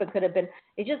sleep. It could have been.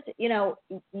 It just,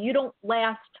 you don't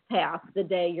last past the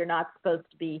day you're not supposed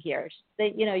to be here.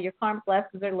 Your karmic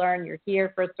lessons are learned. You're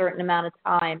here for a certain amount of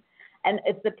time. And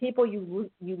it's the people you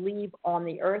leave on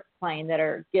the earth plane that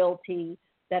are guilty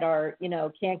that are,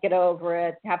 can't get over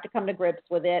it, have to come to grips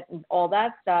with it and all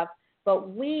that stuff.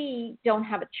 But we don't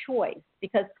have a choice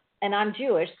because, and I'm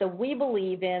Jewish, so we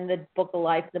believe in the book of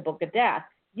life, the book of death.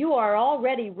 You are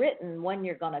already written when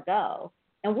you're going to go,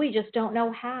 and we just don't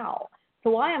know how. So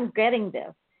why I'm getting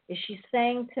this is she's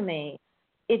saying to me,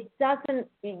 it doesn't,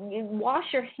 you wash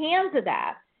your hands of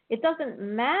that. It doesn't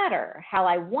matter how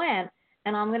I went,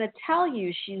 and I'm going to tell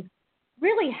you she's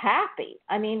really happy.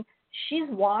 I mean, she's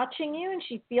watching you, and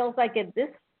she feels like at this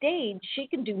stage she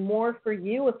can do more for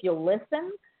you if you'll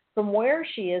listen from where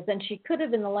she is than she could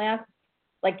have in the last,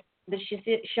 like, she's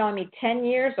showing me 10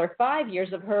 years or 5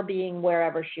 years of her being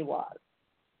wherever she was.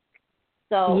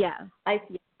 So yeah.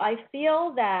 I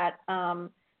feel that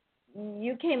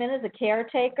you came in as a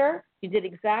caretaker. You did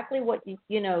exactly what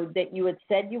that you had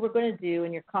said you were going to do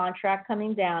in your contract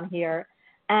coming down here,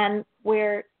 and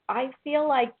where I feel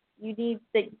like you need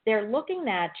that they're looking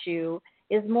at you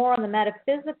is more on the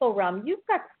metaphysical realm. You've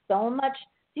got so much.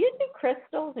 Do you do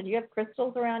crystals, or do you have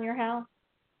crystals around your house?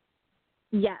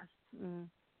 Yes. Mm.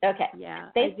 Okay. Yeah.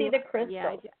 They see the crystals.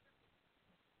 Yeah,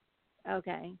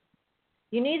 okay.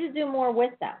 You need to do more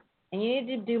with them, and you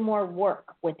need to do more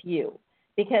work with you,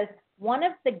 because one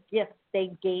of the gifts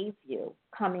they gave you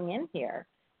coming in here,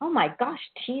 oh my gosh,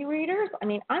 tea readers. I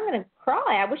mean, I'm going to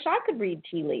cry. I wish I could read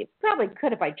tea leaves. Probably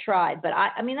could if I tried, but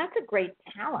I mean, that's a great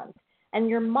talent. And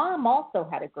your mom also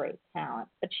had a great talent,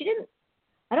 but she didn't,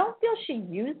 I don't feel she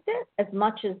used it as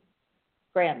much as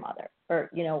grandmother or,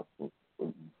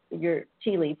 your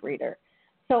tea leaf reader.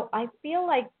 So I feel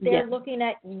like they're looking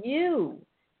at you.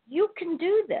 You can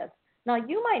do this. Now,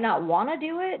 you might not want to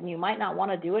do it, and you might not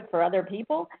want to do it for other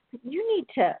people, but you need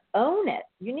to own it.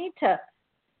 You need to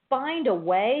find a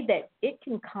way that it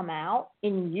can come out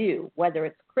in you, whether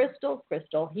it's crystals,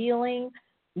 crystal healing,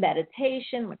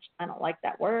 meditation, which I don't like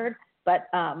that word, but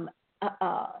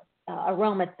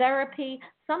aromatherapy,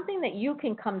 something that you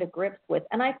can come to grips with.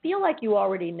 And I feel like you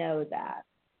already know that.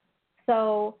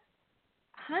 So,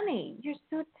 honey, you're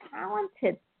so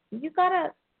talented. You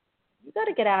gotta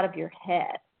get out of your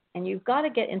head, and you've got to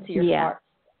get into your heart.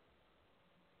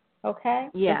 Okay?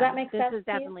 Yeah. Does that make sense? This has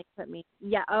definitely put me.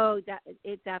 Yeah. Oh,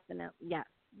 it definitely. Yes,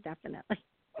 definitely.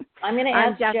 I'm going to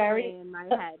ask Jerry. In my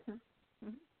head.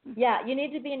 Yeah, you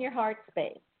need to be in your heart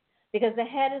space, because the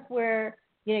head is where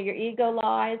your ego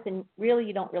lies, and really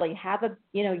you don't really have a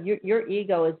your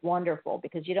ego is wonderful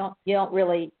because you don't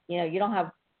really you don't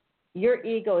have, your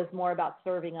ego is more about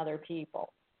serving other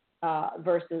people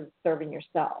versus serving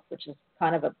yourself, which is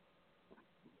kind of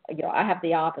I have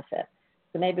the opposite.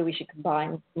 So maybe we should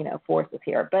combine, forces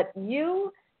here. But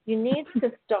you need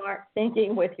to start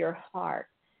thinking with your heart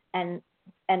and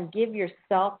give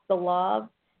yourself the love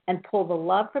and pull the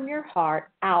love from your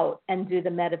heart out and do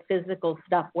the metaphysical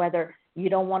stuff, whether you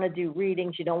don't want to do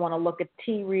readings, you don't want to look at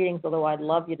tea readings, although I'd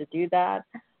love you to do that.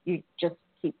 You just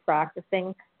keep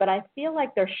practicing. But I feel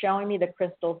like they're showing me the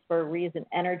crystals for a reason,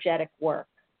 energetic work.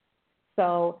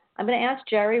 So I'm going to ask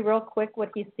Jerry real quick what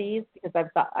he sees, because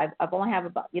I've only have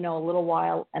about a little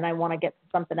while, and I want to get to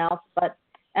something else.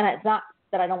 And it's not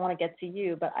that I don't want to get to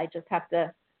you, but I just have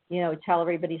to tell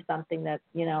everybody something that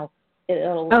I'll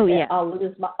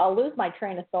lose my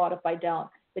train of thought if I don't.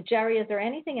 But Jerry, is there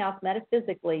anything else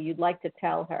metaphysically you'd like to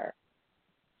tell her?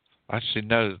 Actually,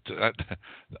 no.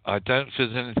 I don't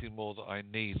feel there's anything more that I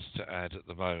need to add at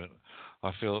the moment.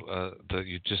 I feel that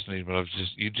you just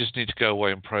need to go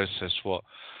away and process what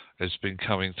has been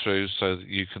coming through, so that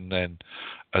you can then,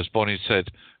 as Bonnie said,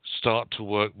 start to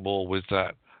work more with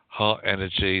that heart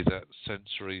energy, that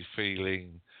sensory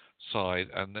feeling side,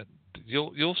 and then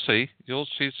you'll see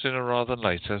sooner rather than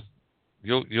later.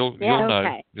 You'll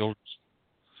know. You'll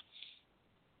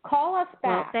call us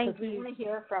back, because we want to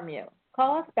hear from you.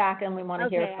 Call us back, and we want to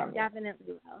hear from you. I definitely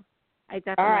will.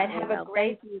 All right, have a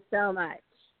great. Thank you so much.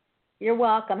 You're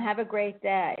welcome. Have a great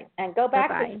day. And go back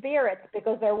to spirits,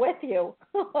 because they're with you.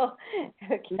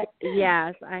 Okay.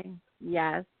 Yes. I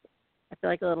feel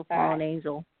like a little fallen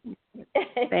angel.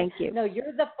 Thank you. No,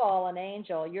 you're the fallen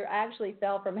angel. You actually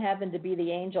fell from heaven to be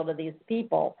the angel to these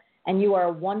people, and you are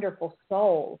a wonderful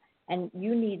soul. And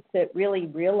you need to really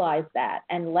realize that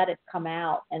and let it come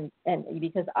out. And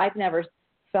because I've never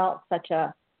felt such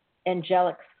a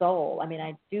angelic soul. I mean,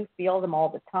 I do feel them all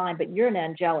the time, but you're an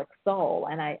angelic soul,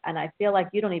 and I feel like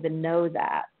you don't even know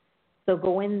that. So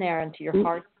go in there into your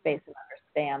heart space and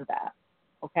understand that.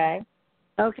 Okay?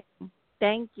 Okay.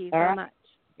 Thank you so much.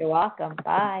 You're welcome.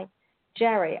 Bye.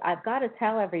 Jerry, I've got to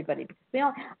tell everybody,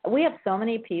 because we have so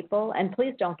many people, and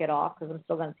please don't get off, because I'm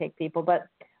still going to take people, but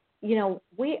I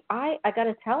got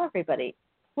to tell everybody,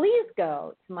 please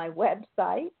go to my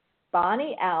website,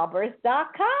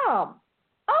 BonnieAlbers.com.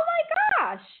 Oh my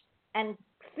gosh, and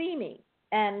see me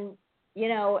and,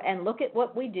 and look at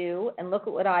what we do and look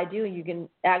at what I do. You can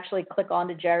actually click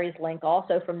onto Jerry's link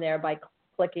also from there by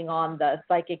clicking on the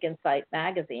Psychic Insight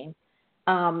magazine.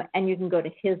 And you can go to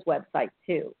his website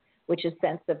too, which is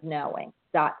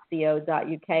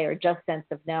senseofknowing.co.uk or just Sense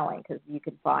of Knowing, because you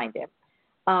can find him.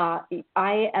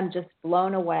 I am just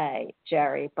blown away,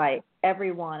 Jerry, by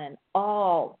everyone and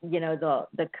all,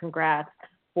 the congrats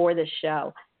for the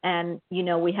show. And,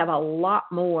 we have a lot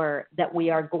more that we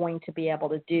are going to be able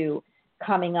to do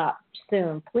coming up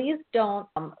soon. Please don't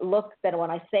look that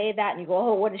when I say that and you go,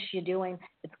 oh, what is she doing?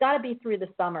 It's got to be through the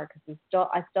summer because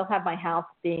I still have my house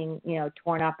being,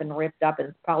 torn up and ripped up, and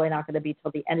it's probably not going to be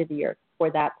till the end of the year for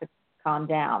that to calm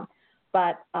down.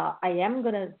 But I am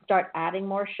going to start adding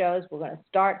more shows. We're going to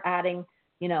start adding,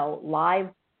 live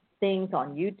things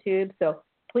on YouTube. So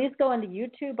please go into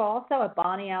YouTube also at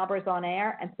Bonnie Albers on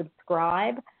Air and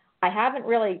subscribe. I haven't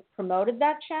really promoted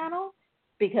that channel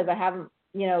because I haven't,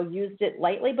 used it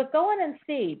lately, but go in and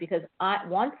see, because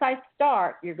once I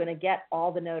start, you're going to get all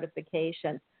the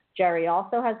notifications. Jerry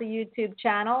also has a YouTube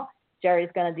channel. Jerry's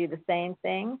going to do the same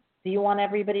thing. Do you want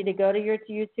everybody to go to your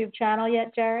YouTube channel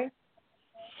yet, Jerry?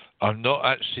 I'm not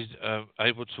actually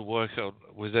able to work on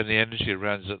with any energy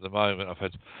around it at the moment. I've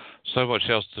had so much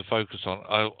else to focus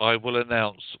on. I will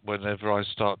announce whenever I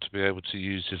start to be able to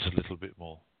use it a little bit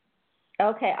more.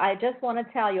 Okay, I just want to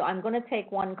tell you, I'm going to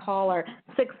take one caller,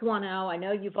 610. I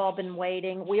know you've all been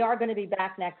waiting. We are going to be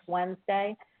back next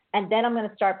Wednesday, and then I'm going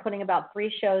to start putting about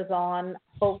 3 shows on,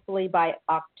 hopefully by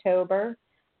October.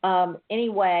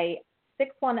 Anyway,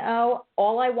 610,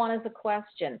 all I want is a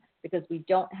question, because we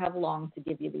don't have long to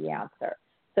give you the answer.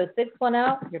 So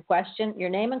 610, your question, your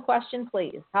name and question,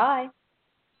 please. Hi.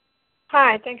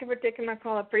 Hi, thank you for taking my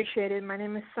call. I appreciate it. My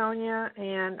name is Sonia,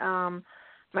 and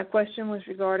my question was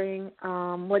regarding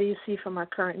what do you see for my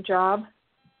current job?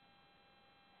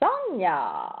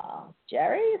 Sonia.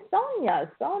 Jerry, Sonia.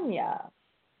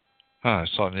 Hi,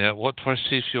 Sonia. What do I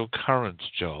see for your current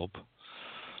job?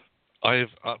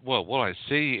 What I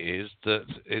see is that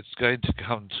it's going to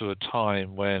come to a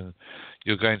time when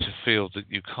you're going to feel that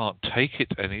you can't take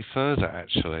it any further,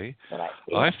 actually.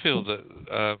 I feel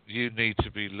that you need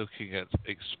to be looking at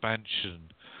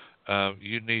expansion.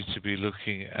 You need to be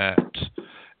looking at,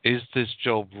 is this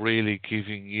job really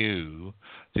giving you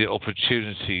the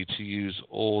opportunity to use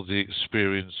all the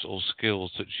experience or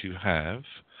skills that you have?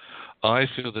 I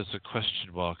feel there's a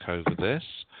question mark over this.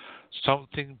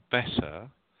 Something better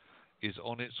is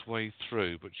on its way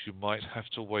through, but you might have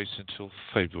to wait until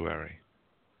February.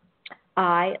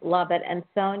 I love it. And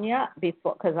Sonia,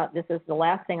 because this is the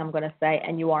last thing I'm going to say,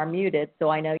 and you are muted, so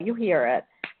I know you hear it,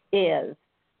 is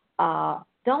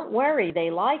don't worry, they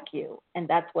like you. And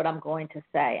that's what I'm going to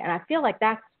say. And I feel like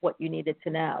that's what you needed to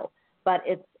know. But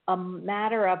it's a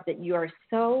matter of that you are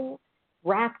so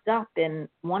wrapped up in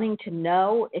wanting to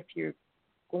know if you're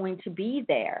going to be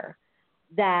there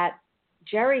that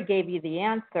Jerry gave you the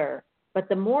answer. But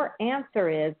the more answer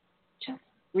is just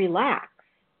relax.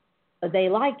 They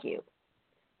like you.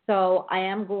 So I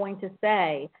am going to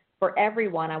say for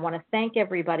everyone, I want to thank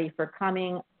everybody for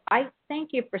coming. I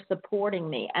thank you for supporting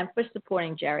me and for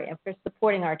supporting Jerry and for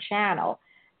supporting our channel.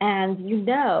 And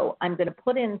I'm going to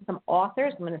put in some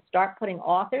authors. I'm going to start putting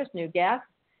authors, new guests,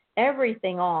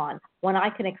 everything on when I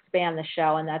can expand the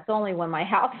show. And that's only when my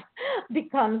house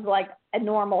becomes like a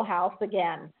normal house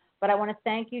again. But I want to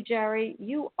thank you, Jerry.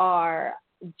 You are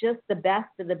just the best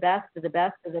of the best of the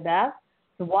best of the best.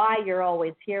 It's why you're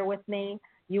always here with me.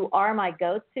 You are my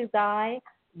go-to guy.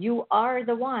 You are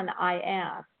the one I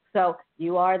ask. So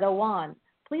you are the one.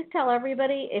 Please tell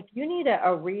everybody if you need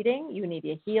a reading, you need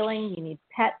a healing, you need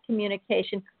pet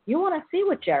communication, you want to see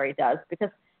what Jerry does, because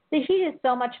he is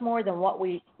so much more than what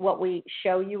we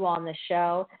show you on the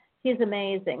show. He's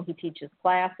amazing. He teaches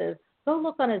classes. Go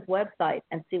look on his website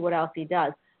and see what else he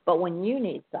does. But when you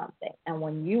need something and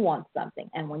when you want something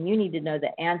and when you need to know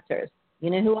the answers, you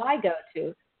know who I go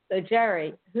to. So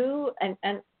Jerry,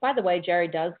 and by the way, Jerry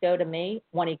does go to me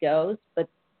when he goes, but,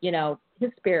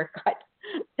 his spirit guides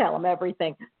tell him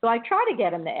everything. So I try to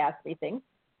get him to ask me things.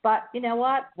 But you know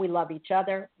what? We love each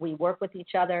other. We work with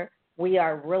each other. We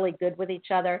are really good with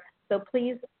each other. So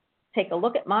please take a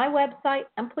look at my website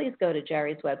and please go to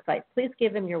Jerry's website. Please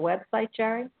give him your website,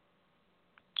 Jerry.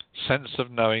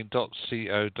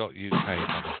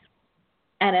 senseofknowing.co.uk.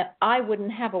 And I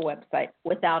wouldn't have a website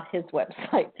without his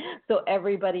website. So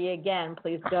everybody, again,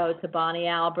 please go to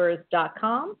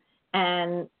bonniealbers.com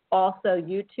and also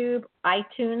YouTube,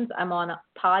 iTunes. I'm on a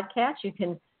podcast. You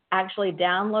can actually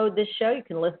download this show. You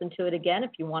can listen to it again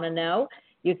if you want to know.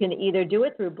 You can either do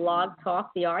it through Blog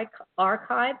Talk, the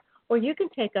archive, or you can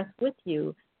take us with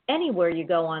you anywhere you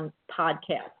go on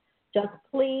podcasts. Just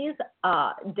please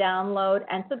download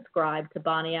and subscribe to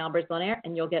Bonnie Albers on Air,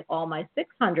 and you'll get all my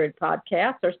 600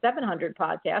 podcasts or 700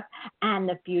 podcasts and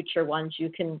the future ones. You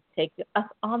can take us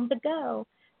on the go.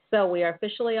 So we are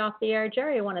officially off the air.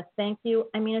 Jerry, I want to thank you.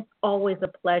 I mean, it's always a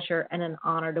pleasure and an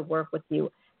honor to work with you,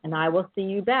 and I will see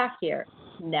you back here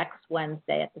next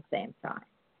Wednesday at the same time.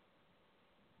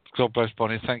 God bless,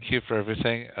 Bonnie. Thank you for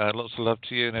everything. Lots of love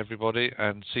to you and everybody,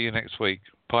 and see you next week.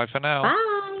 Bye for now.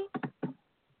 Bye.